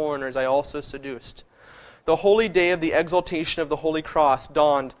town and foreigners I also seduced. The holy day of the exaltation of the Holy Cross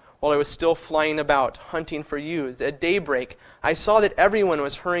dawned while I was still flying about, hunting for youths. At daybreak, I saw that everyone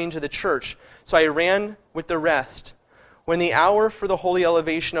was hurrying to the church, so I ran with the rest. When the hour for the holy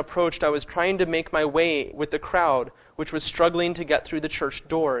elevation approached, I was trying to make my way with the crowd, which was struggling to get through the church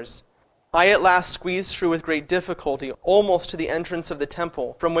doors. I at last squeezed through with great difficulty, almost to the entrance of the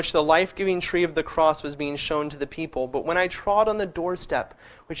temple, from which the life-giving tree of the cross was being shown to the people. But when I trod on the doorstep,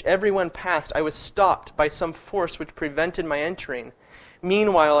 which everyone passed, I was stopped by some force which prevented my entering.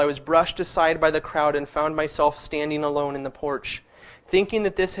 Meanwhile, I was brushed aside by the crowd and found myself standing alone in the porch. Thinking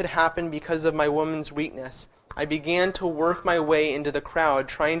that this had happened because of my woman's weakness, I began to work my way into the crowd,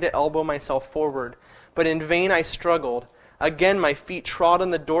 trying to elbow myself forward. But in vain I struggled. Again my feet trod on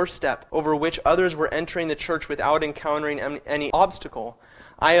the doorstep, over which others were entering the church without encountering any obstacle.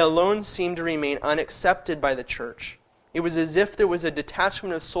 I alone seemed to remain unaccepted by the church. It was as if there was a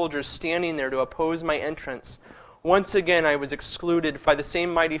detachment of soldiers standing there to oppose my entrance. Once again I was excluded by the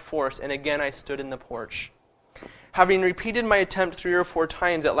same mighty force, and again I stood in the porch. Having repeated my attempt 3 or 4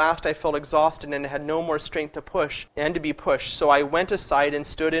 times, at last I felt exhausted and had no more strength to push and to be pushed. So I went aside and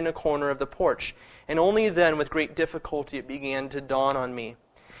stood in a corner of the porch. And only then, with great difficulty, it began to dawn on me.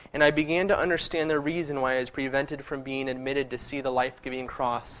 And I began to understand the reason why I was prevented from being admitted to see the life-giving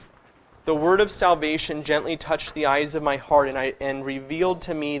cross. The word of salvation gently touched the eyes of my heart and revealed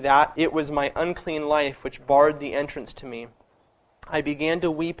to me that it was my unclean life which barred the entrance to me. I began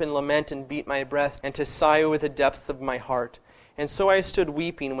to weep and lament and beat my breast and to sigh with the depths of my heart. And so I stood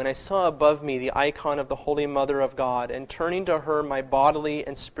weeping when I saw above me the icon of the Holy Mother of God, and turning to her my bodily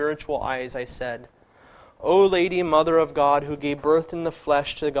and spiritual eyes, I said, O Lady, Mother of God, who gave birth in the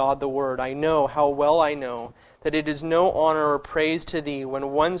flesh to God the Word, I know, how well I know, that it is no honor or praise to thee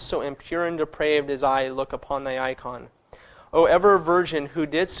when one so impure and depraved as I look upon thy icon. O ever Virgin, who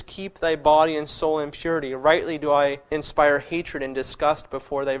didst keep thy body and soul in purity, rightly do I inspire hatred and disgust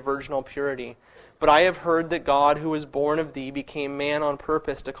before thy virginal purity. But I have heard that God, who was born of thee, became man on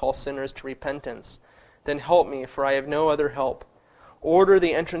purpose to call sinners to repentance. Then help me, for I have no other help. Order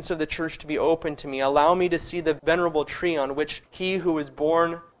the entrance of the church to be opened to me. Allow me to see the venerable tree on which he who was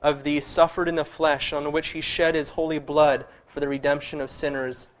born of thee suffered in the flesh, on which he shed his holy blood for the redemption of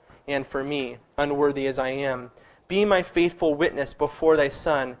sinners, and for me, unworthy as I am. Be my faithful witness before thy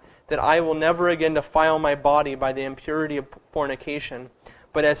Son, that I will never again defile my body by the impurity of fornication.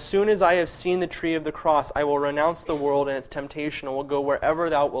 But as soon as I have seen the tree of the cross, I will renounce the world and its temptation, and will go wherever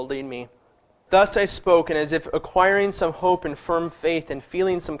thou wilt lead me. Thus I spoke, and as if acquiring some hope and firm faith, and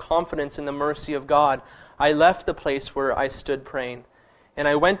feeling some confidence in the mercy of God, I left the place where I stood praying. And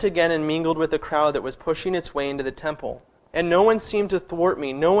I went again and mingled with the crowd that was pushing its way into the temple. And no one seemed to thwart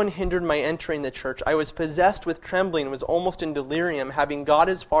me. No one hindered my entering the church. I was possessed with trembling and was almost in delirium, having got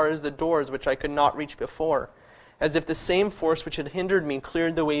as far as the doors which I could not reach before. As if the same force which had hindered me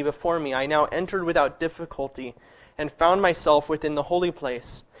cleared the way before me, I now entered without difficulty, and found myself within the holy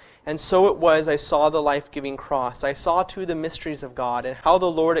place. And so it was I saw the life-giving cross. I saw too the mysteries of God, and how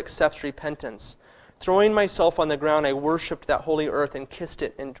the Lord accepts repentance. Throwing myself on the ground, I worshipped that holy earth and kissed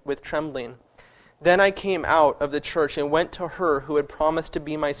it with trembling. Then I came out of the church and went to her who had promised to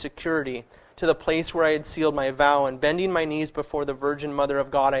be my security, to the place where I had sealed my vow, and bending my knees before the Virgin Mother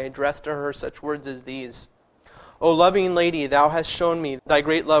of God, I addressed to her such words as these. O loving Lady, thou hast shown me thy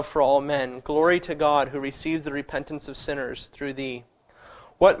great love for all men. Glory to God, who receives the repentance of sinners through thee.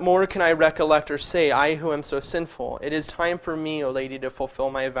 What more can I recollect or say, I who am so sinful? It is time for me, O Lady, to fulfill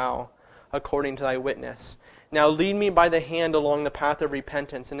my vow, according to thy witness. Now lead me by the hand along the path of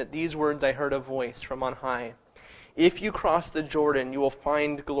repentance. And at these words I heard a voice from on high. If you cross the Jordan, you will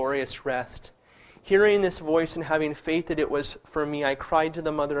find glorious rest. Hearing this voice and having faith that it was for me, I cried to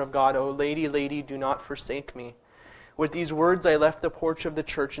the Mother of God, O Lady, Lady, do not forsake me. With these words I left the porch of the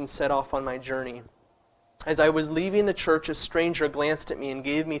church and set off on my journey. As I was leaving the church, a stranger glanced at me and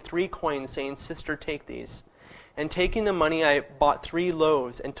gave me 3 coins, saying, "Sister, take these." And taking the money, I bought 3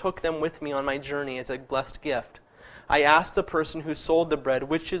 loaves and took them with me on my journey as a blessed gift. I asked the person who sold the bread,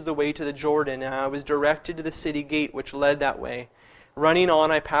 "Which is the way to the Jordan?" And I was directed to the city gate which led that way. Running on,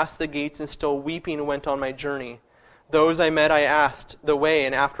 I passed the gates and still weeping went on my journey. Those I met I asked the way,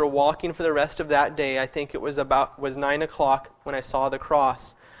 and after walking for the rest of that day, I think it was 9 o'clock when I saw the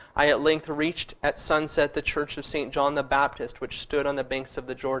cross. I at length reached at sunset the church of St. John the Baptist, which stood on the banks of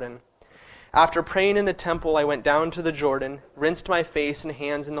the Jordan. After praying in the temple, I went down to the Jordan, rinsed my face and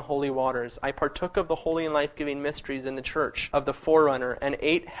hands in the holy waters. I partook of the holy and life-giving mysteries in the church of the Forerunner, and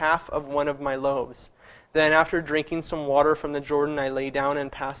ate half of one of my loaves. Then, after drinking some water from the Jordan, I lay down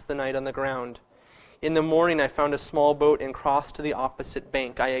and passed the night on the ground. In the morning I found a small boat and crossed to the opposite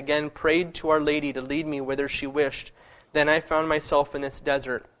bank. I again prayed to Our Lady to lead me whither she wished. Then I found myself in this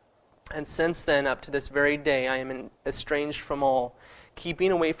desert. And since then, up to this very day, I am estranged from all,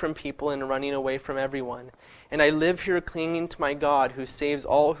 keeping away from people and running away from everyone. And I live here clinging to my God, who saves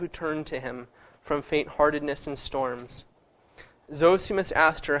all who turn to him from faint-heartedness and storms. Zosimus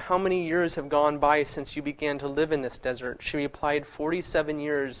asked her, "How many years have gone by since you began to live in this desert?" She replied, 47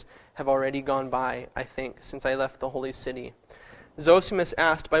 years have already gone by, I think, since I left the holy city. Zosimus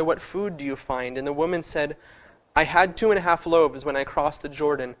asked, "By what food do you find?" And the woman said, "I had 2.5 loaves when I crossed the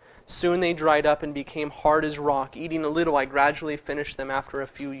Jordan. Soon they dried up and became hard as rock. Eating a little, I gradually finished them after a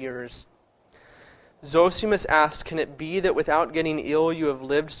few years." Zosimus asked, "Can it be that without getting ill you have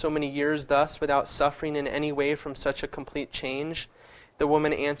lived so many years thus, without suffering in any way from such a complete change?" The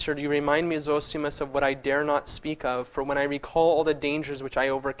woman answered, "You remind me, Zosimus, of what I dare not speak of, for when I recall all the dangers which I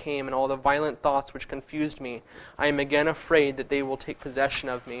overcame and all the violent thoughts which confused me, I am again afraid that they will take possession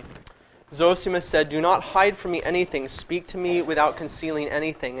of me." Zosimus said, "Do not hide from me anything. Speak to me without concealing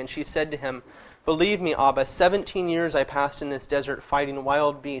anything." And she said to him, "Believe me, Abba, 17 years I passed in this desert fighting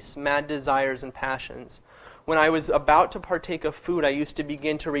wild beasts, mad desires, and passions. When I was about to partake of food, I used to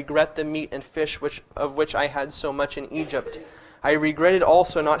begin to regret the meat and fish of which I had so much in Egypt. I regretted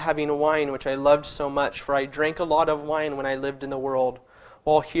also not having wine, which I loved so much, for I drank a lot of wine when I lived in the world,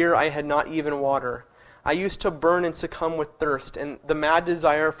 while here I had not even water. I used to burn and succumb with thirst, and the mad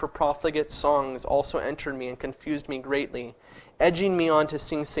desire for profligate songs also entered me and confused me greatly, edging me on to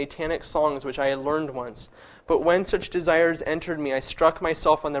sing satanic songs which I had learned once. But when such desires entered me, I struck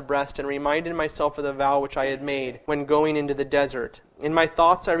myself on the breast and reminded myself of the vow which I had made when going into the desert. In my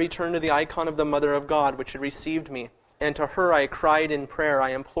thoughts I returned to the icon of the Mother of God, which had received me, and to her I cried in prayer. I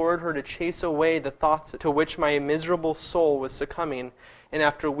implored her to chase away the thoughts to which my miserable soul was succumbing, and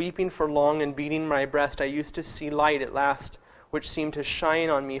after weeping for long and beating my breast, I used to see light at last, which seemed to shine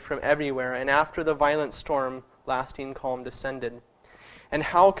on me from everywhere, and after the violent storm, lasting calm descended. And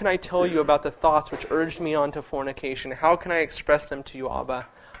how can I tell you about the thoughts which urged me on to fornication? How can I express them to you, Abba?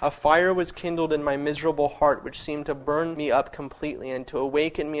 A fire was kindled in my miserable heart, which seemed to burn me up completely, and to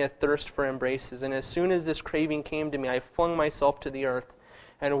awaken me a thirst for embraces. And as soon as this craving came to me, I flung myself to the earth,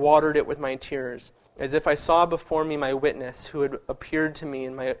 and watered it with my tears, as if I saw before me my witness, who had appeared to me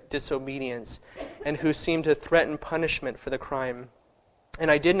in my disobedience, and who seemed to threaten punishment for the crime. And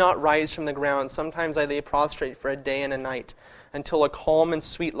I did not rise from the ground. Sometimes I lay prostrate for a day and a night, until a calm and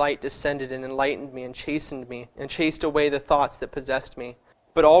sweet light descended and enlightened me, and chastened me, and chased away the thoughts that possessed me.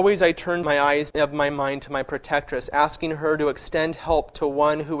 But always I turned my eyes of my mind to my protectress, asking her to extend help to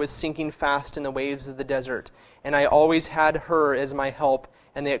one who was sinking fast in the waves of the desert. And I always had her as my help,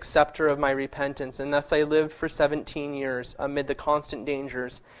 and the acceptor of my repentance. And thus I lived for 17 years, amid the constant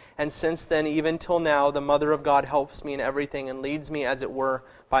dangers. And since then, even till now, the Mother of God helps me in everything, and leads me, as it were,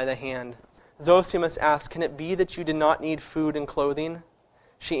 by the hand. Zosimus asked, "Can it be that you did not need food and clothing?"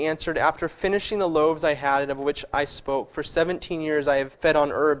 She answered, "After finishing the loaves I had, of which I spoke, for 17 years I have fed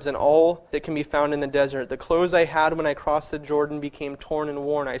on herbs and all that can be found in the desert. The clothes I had when I crossed the Jordan became torn and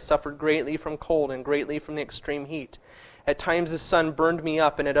worn. I suffered greatly from cold and greatly from the extreme heat. At times the sun burned me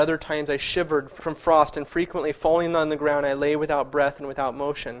up, and at other times I shivered from frost, and frequently falling on the ground I lay without breath and without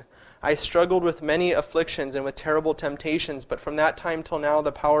motion. I struggled with many afflictions and with terrible temptations, but from that time till now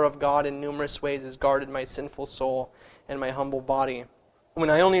the power of God in numerous ways has guarded my sinful soul and my humble body. When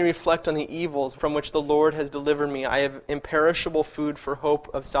I only reflect on the evils from which the Lord has delivered me, I have imperishable food for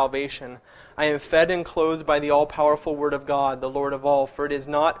hope of salvation. I am fed and clothed by the all-powerful Word of God, the Lord of all, for it is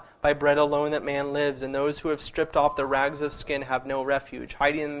not by bread alone that man lives, and those who have stripped off the rags of skin have no refuge,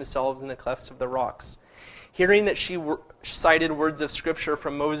 hiding themselves in the clefts of the rocks." Hearing that she cited words of Scripture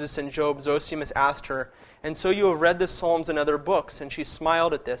from Moses and Job, Zosimus asked her, "And so you have read the Psalms and other books?" And she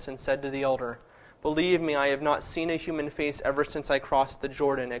smiled at this and said to the elder, Believe me, I have not seen a human face ever since I crossed the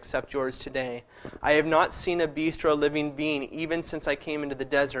Jordan, except yours today. I have not seen a beast or a living being, even since I came into the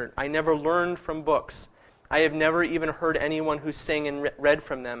desert. I never learned from books. I have never even heard anyone who sang and read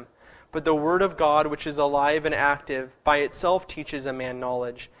from them. But the word of God, which is alive and active, by itself teaches a man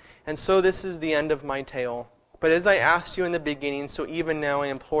knowledge. And so this is the end of my tale. But as I asked you in the beginning, so even now I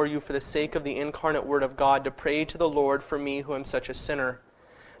implore you for the sake of the incarnate word of God to pray to the Lord for me who am such a sinner.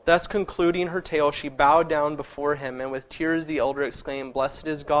 Thus concluding her tale, she bowed down before him, and with tears the elder exclaimed, Blessed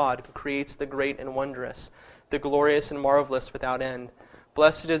is God, who creates the great and wondrous, the glorious and marvelous without end.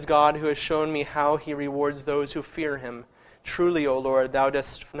 Blessed is God, who has shown me how he rewards those who fear him. Truly, O Lord, thou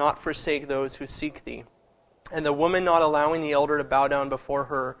dost not forsake those who seek thee. And the woman, not allowing the elder to bow down before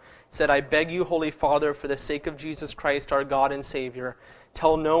her, said, I beg you, Holy Father, for the sake of Jesus Christ, our God and Savior,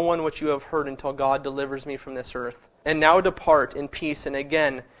 tell no one what you have heard until God delivers me from this earth. And now depart in peace, and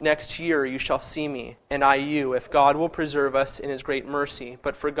again next year you shall see me, and I you, if God will preserve us in his great mercy.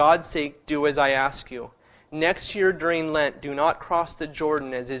 But for God's sake, do as I ask you. Next year during Lent, do not cross the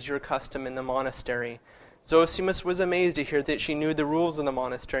Jordan, as is your custom in the monastery. Zosimus was amazed to hear that she knew the rules of the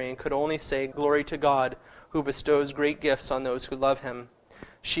monastery, and could only say, Glory to God, who bestows great gifts on those who love him.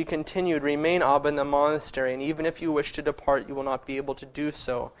 She continued, Remain, Abba, in the monastery, and even if you wish to depart, you will not be able to do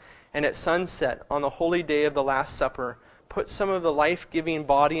so. And at sunset, on the holy day of the Last Supper, put some of the life-giving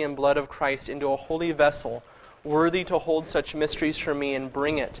body and blood of Christ into a holy vessel, worthy to hold such mysteries for me, and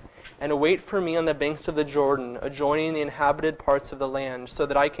bring it, and wait for me on the banks of the Jordan, adjoining the inhabited parts of the land, so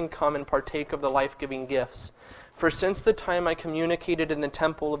that I can come and partake of the life-giving gifts. For since the time I communicated in the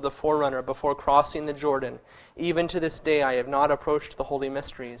temple of the Forerunner before crossing the Jordan, even to this day I have not approached the holy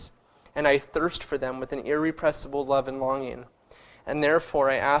mysteries, and I thirst for them with an irrepressible love and longing. And therefore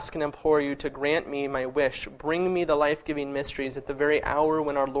I ask and implore you to grant me my wish. Bring me the life-giving mysteries at the very hour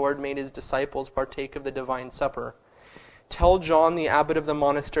when our Lord made his disciples partake of the divine supper. Tell John, the abbot of the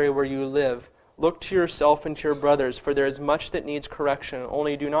monastery where you live, look to yourself and to your brothers, for there is much that needs correction.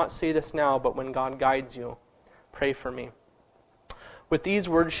 Only do not say this now, but when God guides you. Pray for me. With these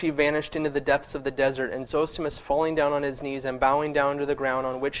words she vanished into the depths of the desert, and Zosimus, falling down on his knees and bowing down to the ground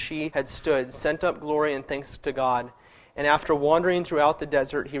on which she had stood, sent up glory and thanks to God. And after wandering throughout the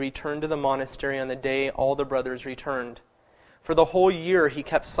desert, he returned to the monastery on the day all the brothers returned. For the whole year he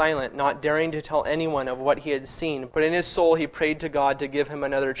kept silent, not daring to tell anyone of what he had seen, but in his soul he prayed to God to give him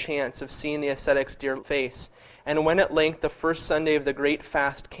another chance of seeing the ascetic's dear face. And when at length the first Sunday of the great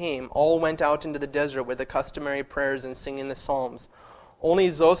fast came, all went out into the desert with the customary prayers and singing the psalms. Only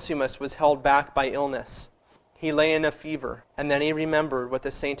Zosimus was held back by illness. He lay in a fever, and then he remembered what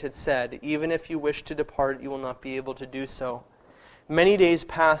the saint had said, Even if you wish to depart, you will not be able to do so. Many days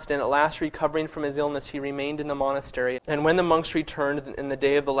passed, and at last recovering from his illness, he remained in the monastery. And when the monks returned and the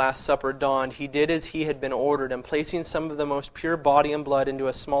day of the Last Supper dawned, he did as he had been ordered, and placing some of the most pure body and blood into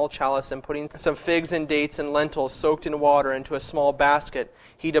a small chalice, and putting some figs and dates and lentils soaked in water into a small basket,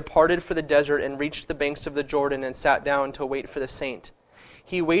 he departed for the desert and reached the banks of the Jordan and sat down to wait for the saint.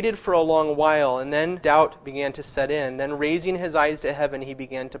 He waited for a long while, and then doubt began to set in. Then raising his eyes to heaven, he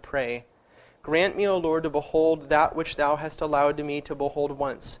began to pray. Grant me, O Lord, to behold that which thou hast allowed me to behold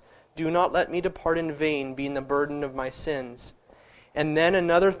once. Do not let me depart in vain, being the burden of my sins. And then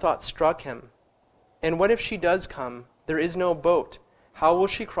another thought struck him. And what if she does come? There is no boat. How will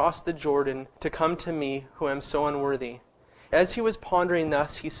she cross the Jordan to come to me, who am so unworthy? As he was pondering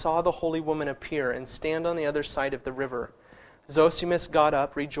thus, he saw the holy woman appear and stand on the other side of the river. Zosimus got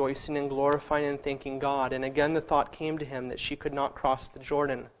up, rejoicing and glorifying and thanking God, and again the thought came to him that she could not cross the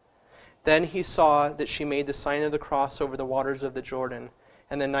Jordan. Then he saw that she made the sign of the cross over the waters of the Jordan,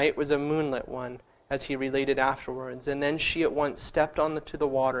 and the night was a moonlit one, as he related afterwards. And then she at once stepped onto the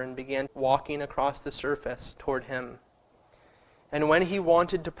water and began walking across the surface toward him. And when he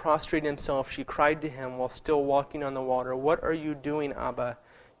wanted to prostrate himself, she cried to him while still walking on the water, What are you doing, Abba?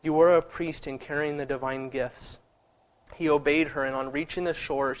 You are a priest and carrying the divine gifts. He obeyed her, and on reaching the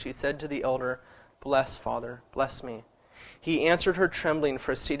shore, she said to the elder, Bless, Father, bless me. He answered her trembling,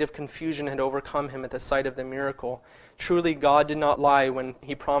 for a state of confusion had overcome him at the sight of the miracle. Truly God did not lie when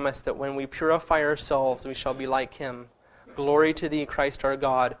he promised that when we purify ourselves, we shall be like him. Glory to thee, Christ our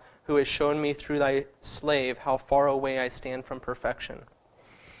God, who has shown me through thy slave how far away I stand from perfection.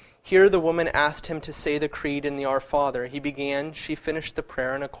 Here the woman asked him to say the creed and the Our Father. He began, she finished the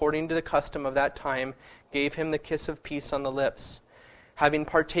prayer, and according to the custom of that time, gave him the kiss of peace on the lips. Having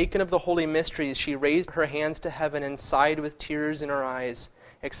partaken of the holy mysteries, she raised her hands to heaven and sighed with tears in her eyes,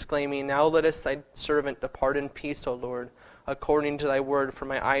 exclaiming, Now lettest thy servant depart in peace, O Lord, according to thy word, for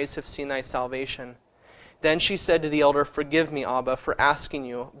my eyes have seen thy salvation. Then she said to the elder, "Forgive me, Abba, for asking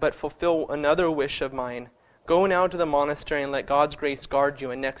you, but fulfill another wish of mine. Go now to the monastery and let God's grace guard you,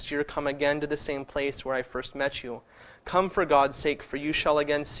 and next year come again to the same place where I first met you. Come for God's sake, for you shall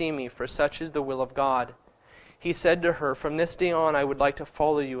again see me, for such is the will of God." He said to her, "From this day on I would like to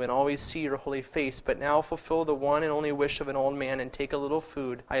follow you and always see your holy face, but now fulfill the one and only wish of an old man and take a little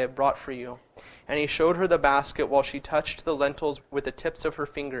food I have brought for you." And he showed her the basket while she touched the lentils with the tips of her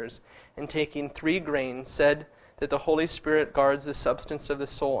fingers, and taking 3 grains, said that the Holy Spirit guards the substance of the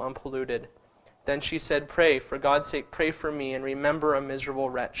soul unpolluted. Then she said, "Pray, for God's sake, pray for me, and remember a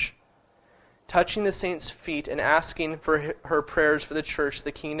miserable wretch." Touching the saint's feet and asking for her prayers for the church,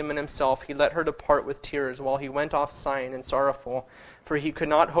 the kingdom, and himself, he let her depart with tears, while he went off sighing and sorrowful, for he could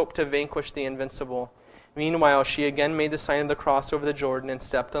not hope to vanquish the invincible. Meanwhile, she again made the sign of the cross over the Jordan, and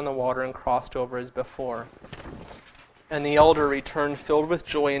stepped on the water and crossed over as before. And the elder returned filled with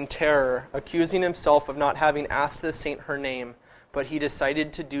joy and terror, accusing himself of not having asked the saint her name, but he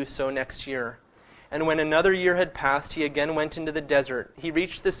decided to do so next year. And when another year had passed, he again went into the desert. He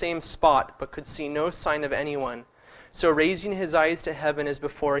reached the same spot, but could see no sign of anyone. So raising his eyes to heaven as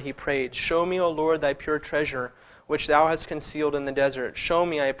before, he prayed, "Show me, O Lord, thy pure treasure, which thou hast concealed in the desert. Show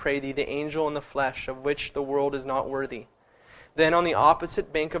me, I pray thee, the angel in the flesh, of which the world is not worthy." Then on the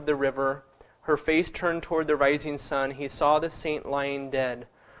opposite bank of the river, her face turned toward the rising sun, he saw the saint lying dead.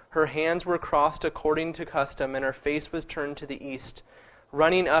 Her hands were crossed according to custom, and her face was turned to the east.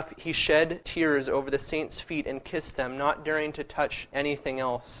 Running up, he shed tears over the saint's feet and kissed them, not daring to touch anything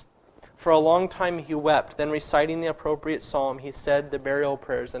else. For a long time he wept. Then reciting the appropriate psalm, he said the burial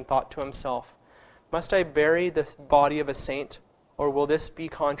prayers and thought to himself, "Must I bury the body of a saint, or will this be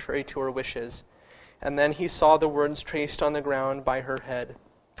contrary to her wishes?" And then he saw the words traced on the ground by her head.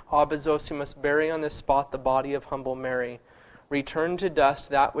 "Abba Zosimus, bury on this spot the body of humble Mary. Return to dust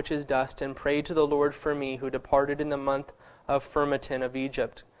that which is dust, and pray to the Lord for me, who departed in the month of Firmatin of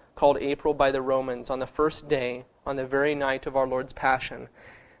Egypt, called April by the Romans, on the first day, on the very night of our Lord's Passion,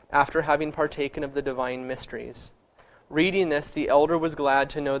 after having partaken of the divine mysteries." Reading this, the elder was glad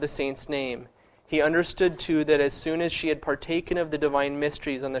to know the saint's name. He understood, too, that as soon as she had partaken of the divine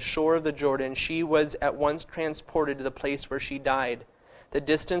mysteries on the shore of the Jordan, she was at once transported to the place where she died, the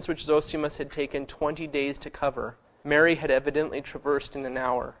distance which Zosimus had taken 20 days to cover. Mary had evidently traversed in an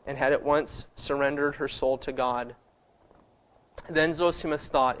hour, and had at once surrendered her soul to God. Then Zosimus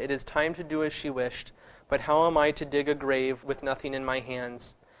thought, "It is time to do as she wished, but how am I to dig a grave with nothing in my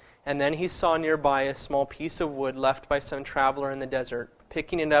hands?" And then he saw nearby a small piece of wood left by some traveler in the desert.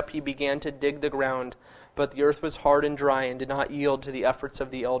 Picking it up, he began to dig the ground, but the earth was hard and dry and did not yield to the efforts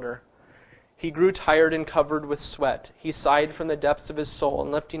of the elder. He grew tired and covered with sweat. He sighed from the depths of his soul,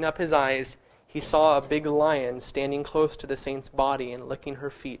 and lifting up his eyes, he saw a big lion standing close to the saint's body and licking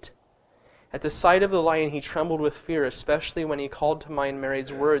her feet. At the sight of the lion he trembled with fear, especially when he called to mind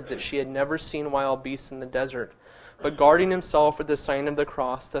Mary's word that she had never seen wild beasts in the desert. But guarding himself with the sign of the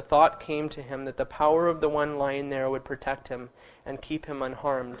cross, the thought came to him that the power of the one lying there would protect him and keep him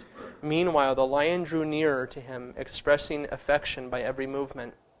unharmed. Meanwhile, the lion drew nearer to him, expressing affection by every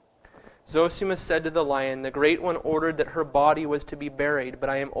movement. Zosimus said to the lion, "The Great One ordered that her body was to be buried, but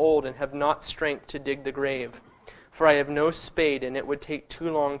I am old and have not strength to dig the grave. For I have no spade, and it would take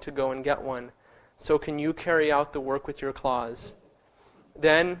too long to go and get one. So can you carry out the work with your claws?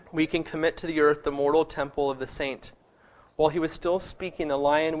 Then we can commit to the earth the mortal temple of the saint." While he was still speaking, the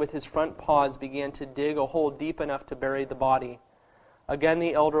lion with his front paws began to dig a hole deep enough to bury the body. Again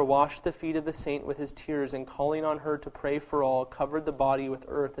the elder washed the feet of the saint with his tears, and calling on her to pray for all, covered the body with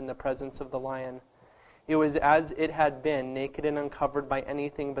earth in the presence of the lion. It was as it had been, naked and uncovered by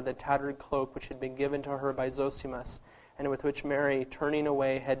anything but the tattered cloak which had been given to her by Zosimus, and with which Mary, turning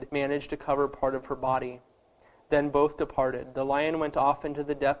away, had managed to cover part of her body. Then both departed. The lion went off into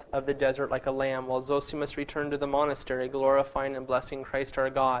the depth of the desert like a lamb, while Zosimus returned to the monastery, glorifying and blessing Christ our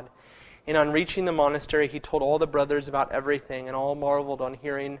God. And on reaching the monastery, he told all the brothers about everything, and all marveled on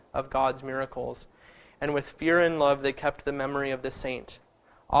hearing of God's miracles. And with fear and love they kept the memory of the saint.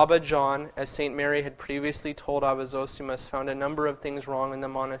 Abba John, as St. Mary had previously told Abba Zosimus, found a number of things wrong in the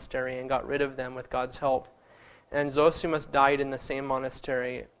monastery and got rid of them with God's help. And Zosimus died in the same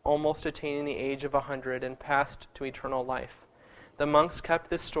monastery, almost attaining the age of 100, and passed to eternal life. The monks kept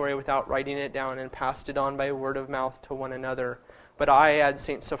this story without writing it down and passed it on by word of mouth to one another. But I, adds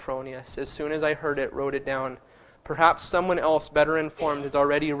St. Sophronius, as soon as I heard it, wrote it down. Perhaps someone else better informed has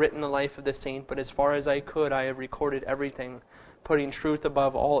already written the life of the saint, but as far as I could, I have recorded everything, putting truth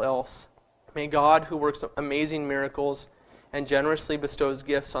above all else. May God, who works amazing miracles and generously bestows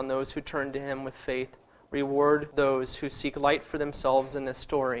gifts on those who turn to him with faith, reward those who seek light for themselves in this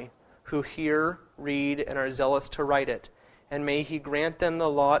story, who hear, read, and are zealous to write it. And may He grant them the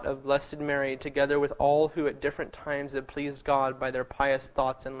lot of Blessed Mary, together with all who at different times have pleased God by their pious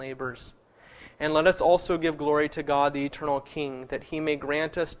thoughts and labors. And let us also give glory to God, the eternal King, that He may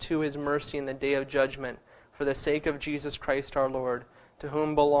grant us to His mercy in the day of judgment, for the sake of Jesus Christ our Lord, to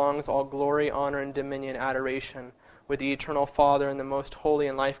whom belongs all glory, honor, and dominion, adoration, with the eternal Father and the most holy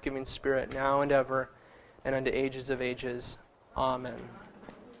and life-giving Spirit, now and ever, and unto ages of ages. Amen.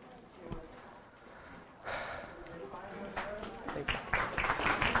 Thank you.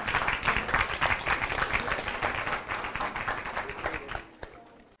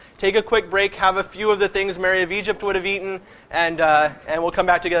 Take a quick break, have a few of the things Mary of Egypt would have eaten, and we'll come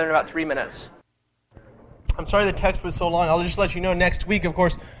back together in about 3 minutes. I'm sorry the text was so long. I'll just let you know next week, of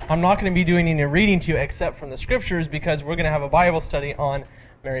course, I'm not going to be doing any reading to you except from the Scriptures, because we're going to have a Bible study on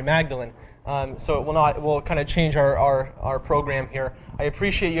Mary Magdalene. So it will kind of change our program here. I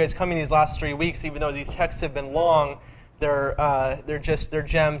appreciate you guys coming these last 3 weeks, even though these texts have been long. They're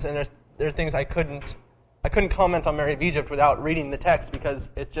gems, and they're things I couldn't comment on Mary of Egypt without reading the text, because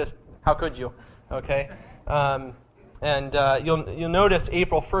it's just, how could you? Okay. You'll notice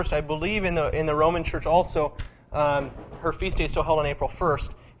April 1st, I believe in the Roman Church also, her feast day is still held on April 1st.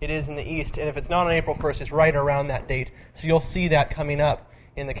 It is in the East, and if it's not on April 1st, it's right around that date. So you'll see that coming up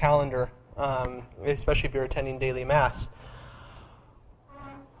in the calendar, especially if you're attending daily Mass.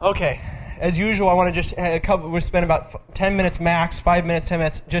 Okay, as usual, I want to just we'll spend about 10 minutes max, 5 minutes, 10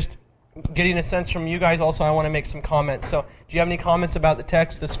 minutes, just getting a sense from you guys. Also, I want to make some comments. So, do you have any comments about the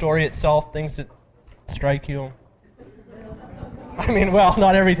text, the story itself, things that strike you? I mean, well,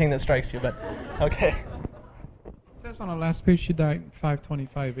 not everything that strikes you, but okay. It says on the last page she died in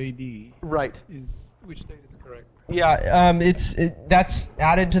 525 AD. Right. Which date is correct? Yeah, that's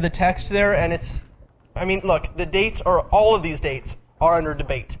added to the text there, and look, the dates all of these dates are under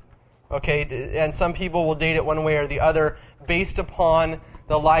debate. Okay, and some people will date it one way or the other based upon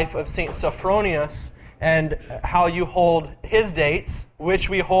the life of Saint Sophronius and how you hold his dates, which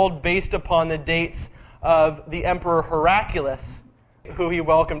we hold based upon the dates of the Emperor Heraclius, who he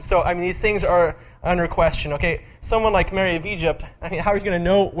welcomed. So, these things are under question. Okay, someone like Mary of Egypt, how are you going to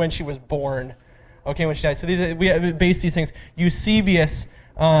know when she was born? Okay, when she died. So we base these things. Eusebius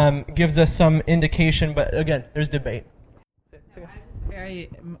gives us some indication, but again, there's debate. I was very,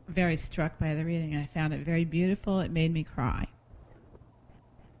 very struck by the reading. I found it very beautiful. It made me cry.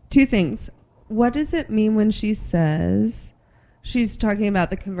 2 things. What does it mean when she says, she's talking about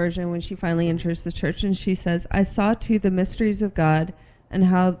the conversion when she finally enters the church, and she says, I saw too the mysteries of God and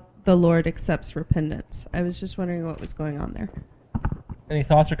how the Lord accepts repentance. I was just wondering what was going on there. Any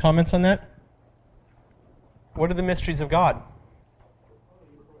thoughts or comments on that? What are the mysteries of God?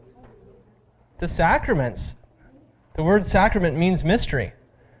 The sacraments. The word sacrament means mystery.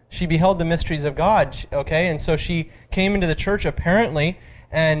 She beheld the mysteries of God, okay? And so she came into the church apparently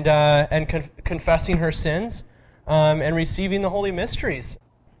and confessing her sins and receiving the holy mysteries.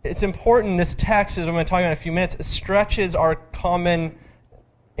 It's important, this text, as I'm going to talk about in a few minutes, stretches our common,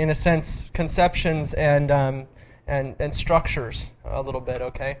 in a sense, conceptions and structures a little bit,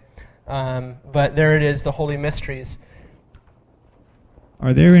 okay? But there it is, the holy mysteries.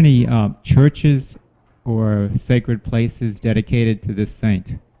 Are there any churches or sacred places dedicated to this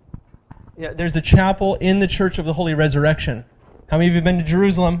saint? Yeah, there's a chapel in the Church of the Holy Resurrection. How many of you have been to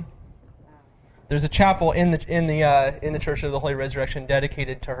Jerusalem? There's a chapel in the Church of the Holy Resurrection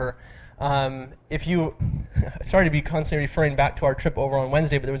dedicated to her. Sorry to be constantly referring back to our trip over on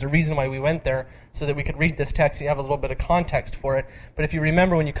Wednesday, but there was a reason why we went there, so that we could read this text and have a little bit of context for it. But if you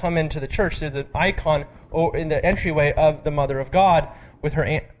remember, when you come into the church, there's an icon in the entryway of the Mother of God with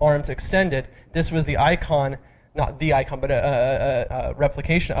her arms extended. This was the icon, not the icon, but a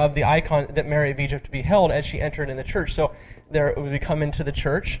replication of the icon that Mary of Egypt beheld as she entered in the church. So there, we come into the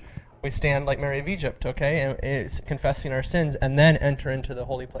church, we stand like Mary of Egypt, okay, and it's confessing our sins, and then enter into the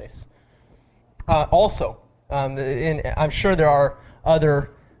holy place. I'm sure there are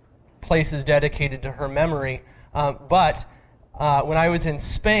other places dedicated to her memory, but when I was in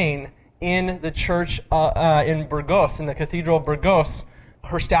Spain, in the church in Burgos, in the Cathedral of Burgos,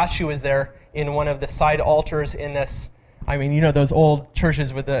 her statue was there in one of the side altars in this. Those old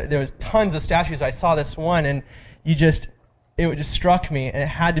churches there was tons of statues. I saw this one, and it just struck me, and it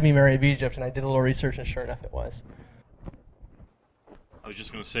had to be Mary of Egypt, and I did a little research, and sure enough, it was. I was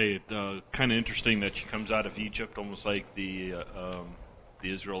just going to say, kind of interesting that she comes out of Egypt, almost like the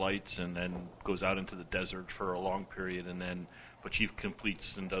Israelites, and then goes out into the desert for a long period, but she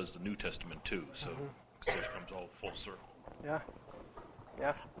completes and does the New Testament too. So, so it comes all full circle. Yeah,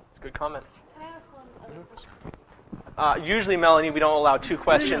 it's a good comment. Can I ask one other question? Usually, Melanie, we don't allow 2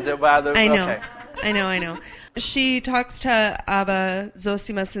 questions. I know. Okay. I know. She talks to Abba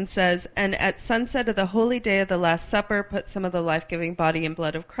Zosimus and says, and at sunset of the holy day of the Last Supper, put some of the life-giving body and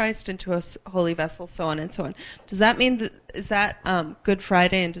blood of Christ into a holy vessel, so on and so on. Does that mean is that Good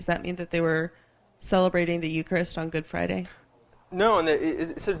Friday, and does that mean that they were celebrating the Eucharist on Good Friday? No, and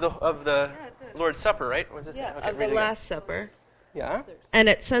it says of the Lord's Supper, right? Was this? Yeah, okay, of the Last Supper. Yeah. And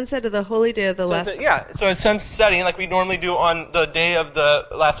at sunset of the holy day of the Last Supper. Yeah, so it's sunsetting like we normally do on the day of the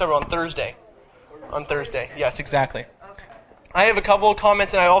Last Supper on Thursday. On Thursday, yes, exactly. Okay. I have a couple of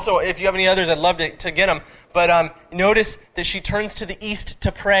comments, and I also, if you have any others, I'd love to get them. But notice that she turns to the east to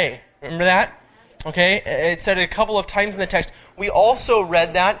pray. Remember that? Okay, it said it a couple of times in the text. We also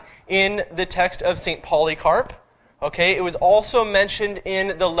read that in the text of St. Polycarp. Okay, it was also mentioned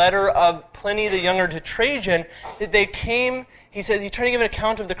in the letter of Pliny the Younger to Trajan that they came. He says, he's trying to give an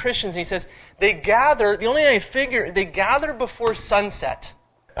account of the Christians, and he says, they gather, the only thing I figure, they gather before sunset.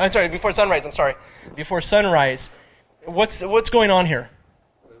 Before sunrise, Before sunrise. What's going on here?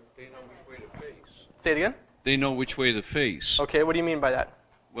 They know which way to face. Say it again? They know which way to face. Okay, what do you mean by that?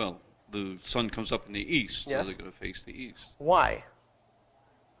 Well, the sun comes up in the east, Yes. so they're going to face the east. Why?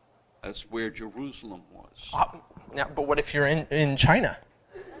 That's where Jerusalem was. Yeah, but what if you're in China?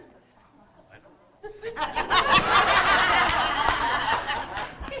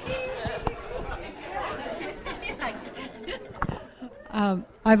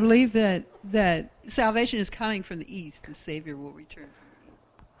 I believe that salvation is coming from the east. The Savior will return.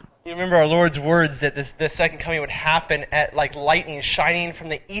 You remember our Lord's words that the second coming would happen at like lightning shining from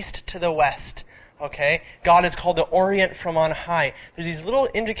the east to the west. Okay? God is called the Orient from on high. There's these little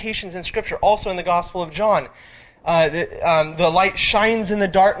indications in Scripture, also in the Gospel of John. The light shines in the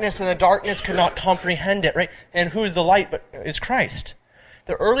darkness, and the darkness could not comprehend it, right? And who is the light? But it's Christ.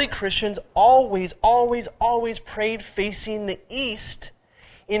 The early Christians always prayed facing the east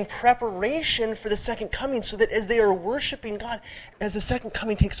in preparation for the second coming, so that as they are worshiping God, as the second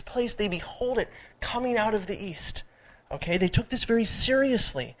coming takes place, they behold it coming out of the east. Okay? They took this very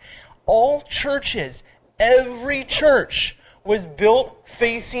seriously. All churches, every church was built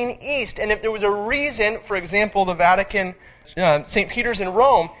facing east. And if there was a reason, for example, the Vatican, St. Peter's in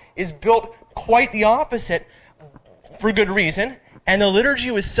Rome, is built quite the opposite for good reason. And the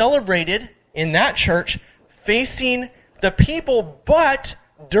liturgy was celebrated in that church facing the people, but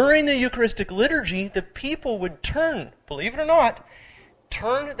during the Eucharistic liturgy, the people would turn, believe it or not,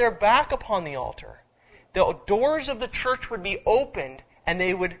 turn their back upon the altar. The doors of the church would be opened, and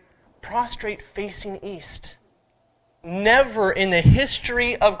they would prostrate facing east. Never in the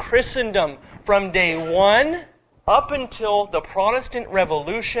history of Christendom, from day one up until the Protestant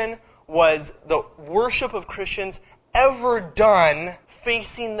Revolution, was the worship of Christians ever done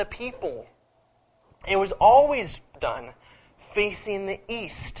facing the people. It was always done facing the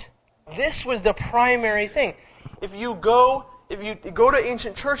east. This was the primary thing. If you go to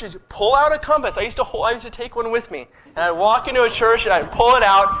ancient churches, pull out a compass. I used to take one with me, and I'd walk into a church and I'd pull it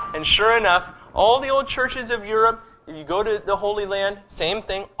out, and sure enough, all the old churches of Europe, if you go to the Holy Land, same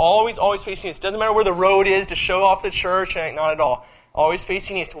thing, always facing east. Doesn't matter where the road is to show off the church, not at all. Always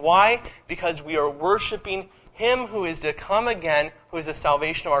facing east. Why? Because we are worshiping Him who is to come again, who is the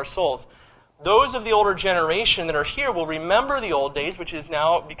salvation of our souls. Those of the older generation that are here will remember the old days, which is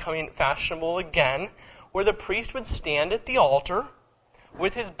now becoming fashionable again, where the priest would stand at the altar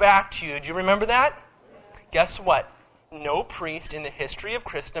with his back to you. Do you remember that? Guess what? No priest in the history of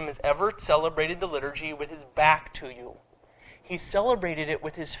Christendom has ever celebrated the liturgy with his back to you. He celebrated it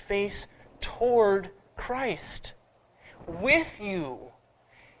with his face toward Christ, with you.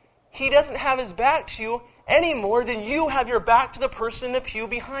 He doesn't have his back to you any more than you have your back to the person in the pew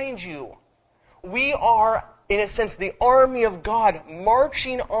behind you. We are, in a sense, the army of God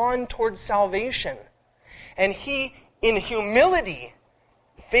marching on towards salvation. And He, in humility,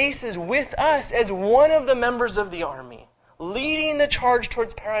 faces with us as one of the members of the army, leading the charge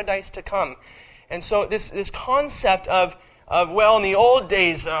towards paradise to come. And so this concept of well, in the old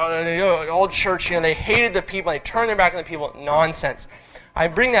days, the old church, they hated the people, they turned their back on the people, nonsense. I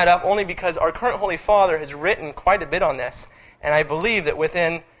bring that up only because our current Holy Father has written quite a bit on this, and I believe that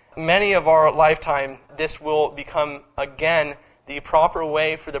within many of our lifetime, this will become, again, the proper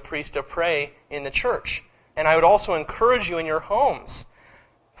way for the priest to pray in the church. And I would also encourage you in your homes,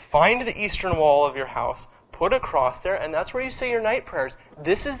 find the eastern wall of your house, put a cross there, and that's where you say your night prayers.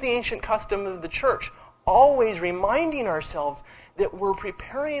 This is the ancient custom of the church, always reminding ourselves that we're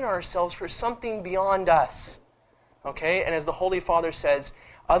preparing ourselves for something beyond us. Okay? And as the Holy Father says,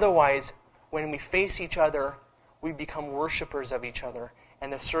 otherwise, when we face each other, we become worshipers of each other,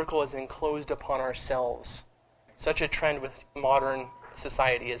 and the circle is enclosed upon ourselves. such a trend with modern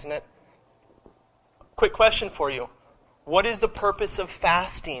society, isn't it? Quick question for you. What is the purpose of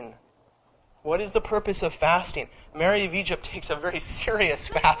fasting? What is the purpose of fasting? Mary of Egypt takes a very serious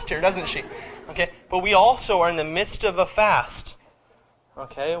fast here, doesn't she? Okay, but we also are in the midst of a fast.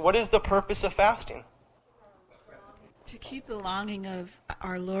 Okay, what is the purpose of fasting? To keep the longing of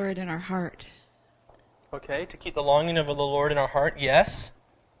our Lord in our heart. Okay, to keep the longing of the Lord in our heart, yes.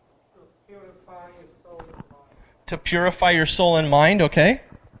 To purify your soul and mind, okay.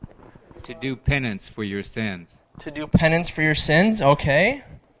 To do penance for your sins. To do penance for your sins, okay.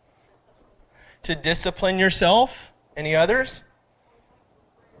 To discipline yourself, any others?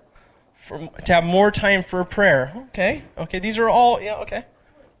 To have more time for prayer, okay. Okay, these are all, yeah, okay.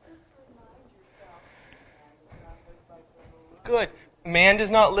 Good. Man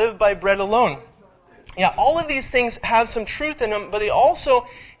does not live by bread alone. Yeah, all of these things have some truth in them, but they also,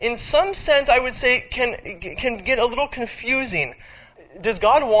 in some sense, I would say, can get a little confusing. Does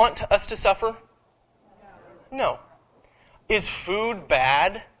God want us to suffer? No. Is food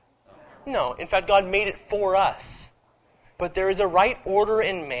bad? No. In fact, God made it for us. But there is a right order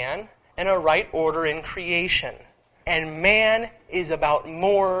in man and a right order in creation. And man is about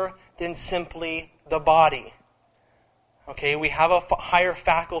more than simply the body. Okay, we have a higher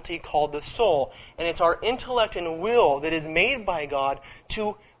faculty called the soul, and it's our intellect and will that is made by God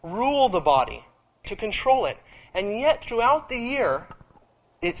to rule the body, to control it. And yet, throughout the year,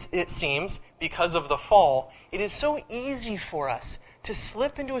 it seems, because of the fall, it is so easy for us to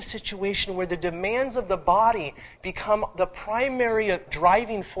slip into a situation where the demands of the body become the primary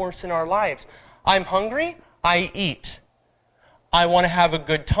driving force in our lives. I'm hungry, I eat. I want to have a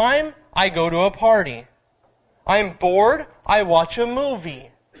good time, I go to a party. I'm bored, I watch a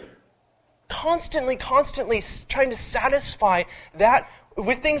movie. Constantly trying to satisfy that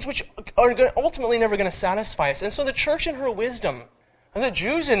with things which are ultimately never going to satisfy us. And so the church in her wisdom, and the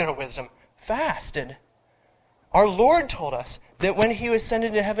Jews in their wisdom, fasted. Our Lord told us that when He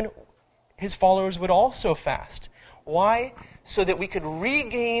ascended to heaven, His followers would also fast. Why? So that we could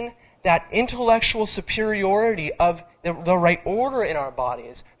regain that intellectual superiority of the right order in our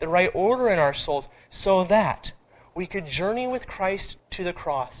bodies, the right order in our souls, so that we could journey with Christ to the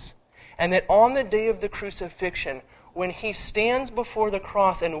cross. And that on the day of the crucifixion, when He stands before the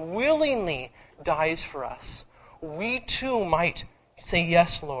cross and willingly dies for us, we too might say,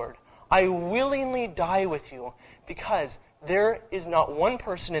 yes, Lord, I willingly die with you, because there is not one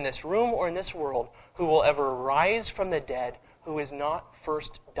person in this room or in this world who will ever rise from the dead who has not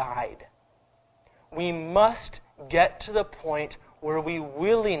first died. We must get to the point where we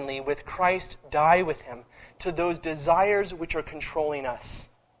willingly, with Christ, die with Him to those desires which are controlling us,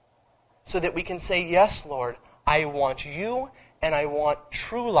 so that we can say, yes, Lord, I want you and I want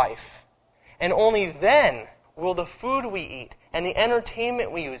true life. And only then will the food we eat and the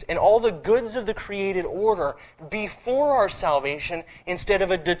entertainment we use and all the goods of the created order be for our salvation instead of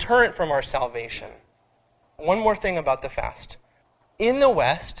a deterrent from our salvation. One more thing about the fast. In the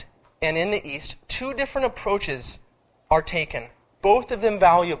West and in the East, two different approaches are taken, both of them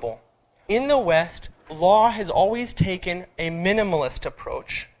valuable. In the West, law has always taken a minimalist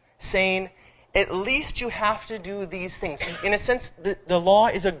approach, saying, at least you have to do these things. In a sense, the law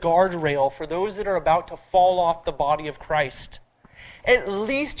is a guardrail for those that are about to fall off the body of Christ. At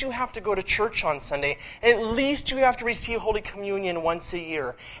least you have to go to church on Sunday. At least you have to receive Holy Communion once a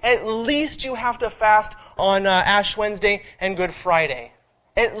year. At least you have to fast on Ash Wednesday and Good Friday.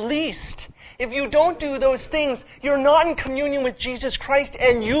 At least. If you don't do those things, you're not in communion with Jesus Christ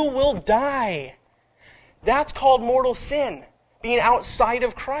and you will die. That's called mortal sin, being outside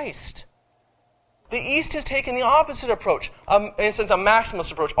of Christ. The East has taken the opposite approach, in a sense, a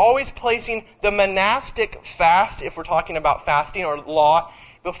maximalist approach, always placing the monastic fast, if we're talking about fasting or law,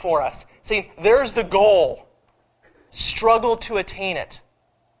 before us, saying, there's the goal. Struggle to attain it.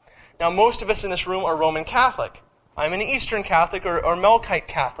 Now, most of us in this room are Roman Catholic. I'm an Eastern Catholic or Melkite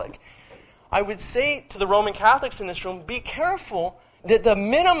Catholic. I would say to the Roman Catholics in this room, be careful that the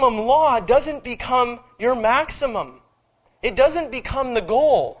minimum law doesn't become your maximum. It doesn't become the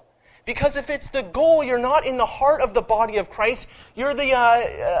goal. Because if it's the goal, you're not in the heart of the body of Christ. You're the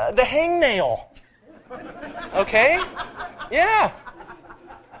hangnail. Okay? Yeah.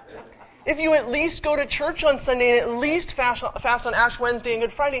 If you at least go to church on Sunday and at least fast on Ash Wednesday and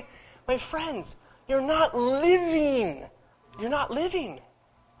Good Friday, my friends, you're not living. You're not living.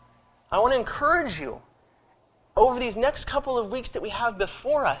 I want to encourage you, over these next couple of weeks that we have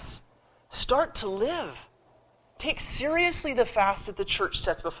before us, start to live. Take seriously the fast that the church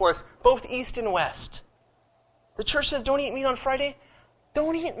sets before us, both East and West. The church says, don't eat meat on Friday.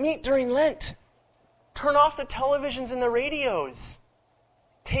 Don't eat meat during Lent. Turn off the televisions and the radios.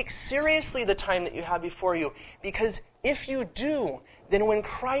 Take seriously the time that you have before you, because if you do, then when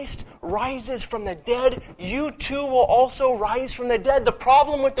Christ rises from the dead, you too will also rise from the dead. The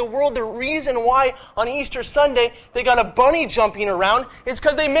problem with the world, the reason why on Easter Sunday they got a bunny jumping around is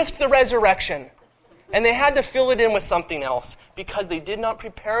because they missed the resurrection. And they had to fill it in with something else because they did not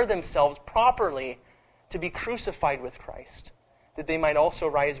prepare themselves properly to be crucified with Christ, that they might also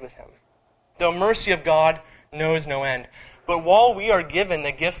rise with him. The mercy of God knows no end. But while we are given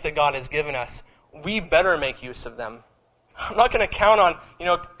the gifts that God has given us, we better make use of them. I'm not going to count on,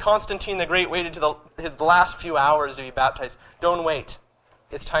 Constantine the Great waited to his last few hours to be baptized. Don't wait.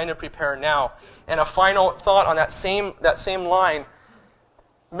 It's time to prepare now. And a final thought on that same line.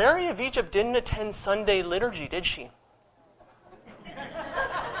 Mary of Egypt didn't attend Sunday liturgy, did she?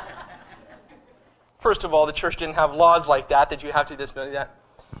 First of all, the church didn't have laws like that you have to do this, that.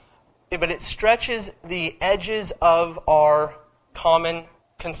 But it stretches the edges of our common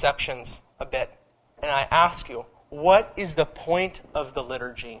conceptions a bit. And I ask you, what is the point of the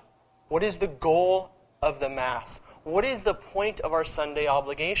liturgy? What is the goal of the Mass? What is the point of our Sunday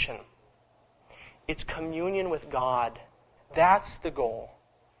obligation? It's communion with God. That's the goal.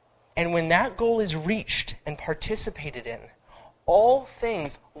 And when that goal is reached and participated in, all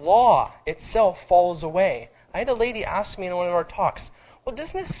things, law itself falls away. I had a lady ask me in one of our talks, well,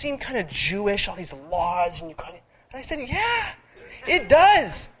 doesn't this seem kind of Jewish, all these laws? And I said, yeah, it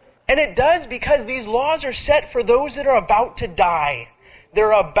does. And it does because these laws are set for those that are about to die.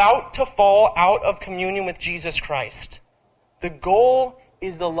 They're about to fall out of communion with Jesus Christ. The goal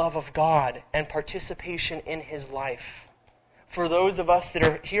is the love of God and participation in his life. For those of us that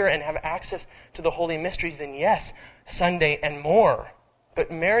are here and have access to the holy mysteries, then yes, Sunday and more.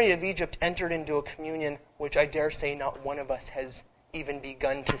 But Mary of Egypt entered into a communion which I dare say not one of us has even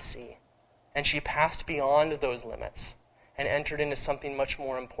begun to see. And she passed beyond those limits and entered into something much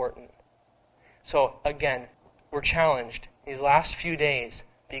more important. So again, we're challenged these last few days.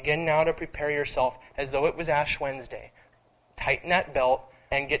 Begin now to prepare yourself as though it was Ash Wednesday. Tighten that belt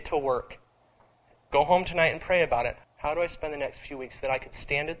and get to work. Go home tonight and pray about it. How do I spend the next few weeks that I could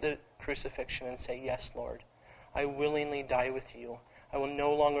stand at the crucifixion and say, yes, Lord, I willingly die with you. I will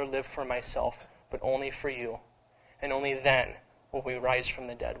no longer live for myself, but only for you. And only then will we rise from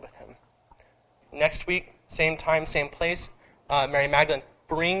the dead with him. Next week, same time, same place, Mary Magdalene,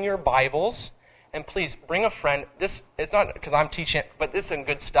 bring your Bibles, and please bring a friend. This is not because I'm teaching it, but this is some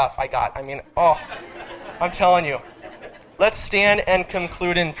good stuff I got. I'm telling you. Let's stand and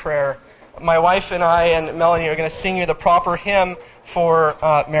conclude in prayer. My wife and I and Melanie are going to sing you the proper hymn for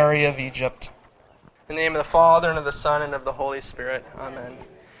Mary of Egypt. In the name of the Father, and of the Son, and of the Holy Spirit. Amen.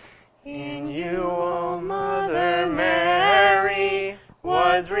 In you, O Mother Mary,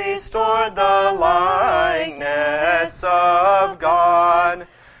 was restored the likeness of God.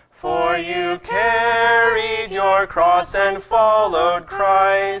 For you carried your cross and followed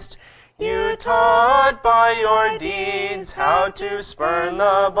Christ. You taught by your deeds how to spurn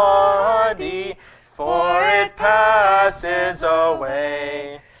the body, for it passes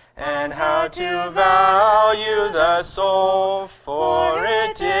away, and how to value the soul, for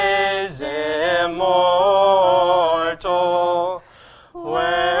it is immortal.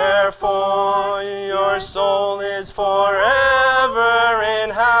 Wherefore your soul is forever in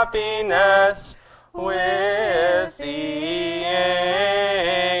happiness with the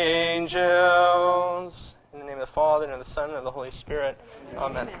angels. In the name of the Father, and of the Son, and of the Holy Spirit.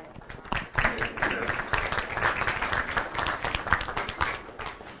 Amen.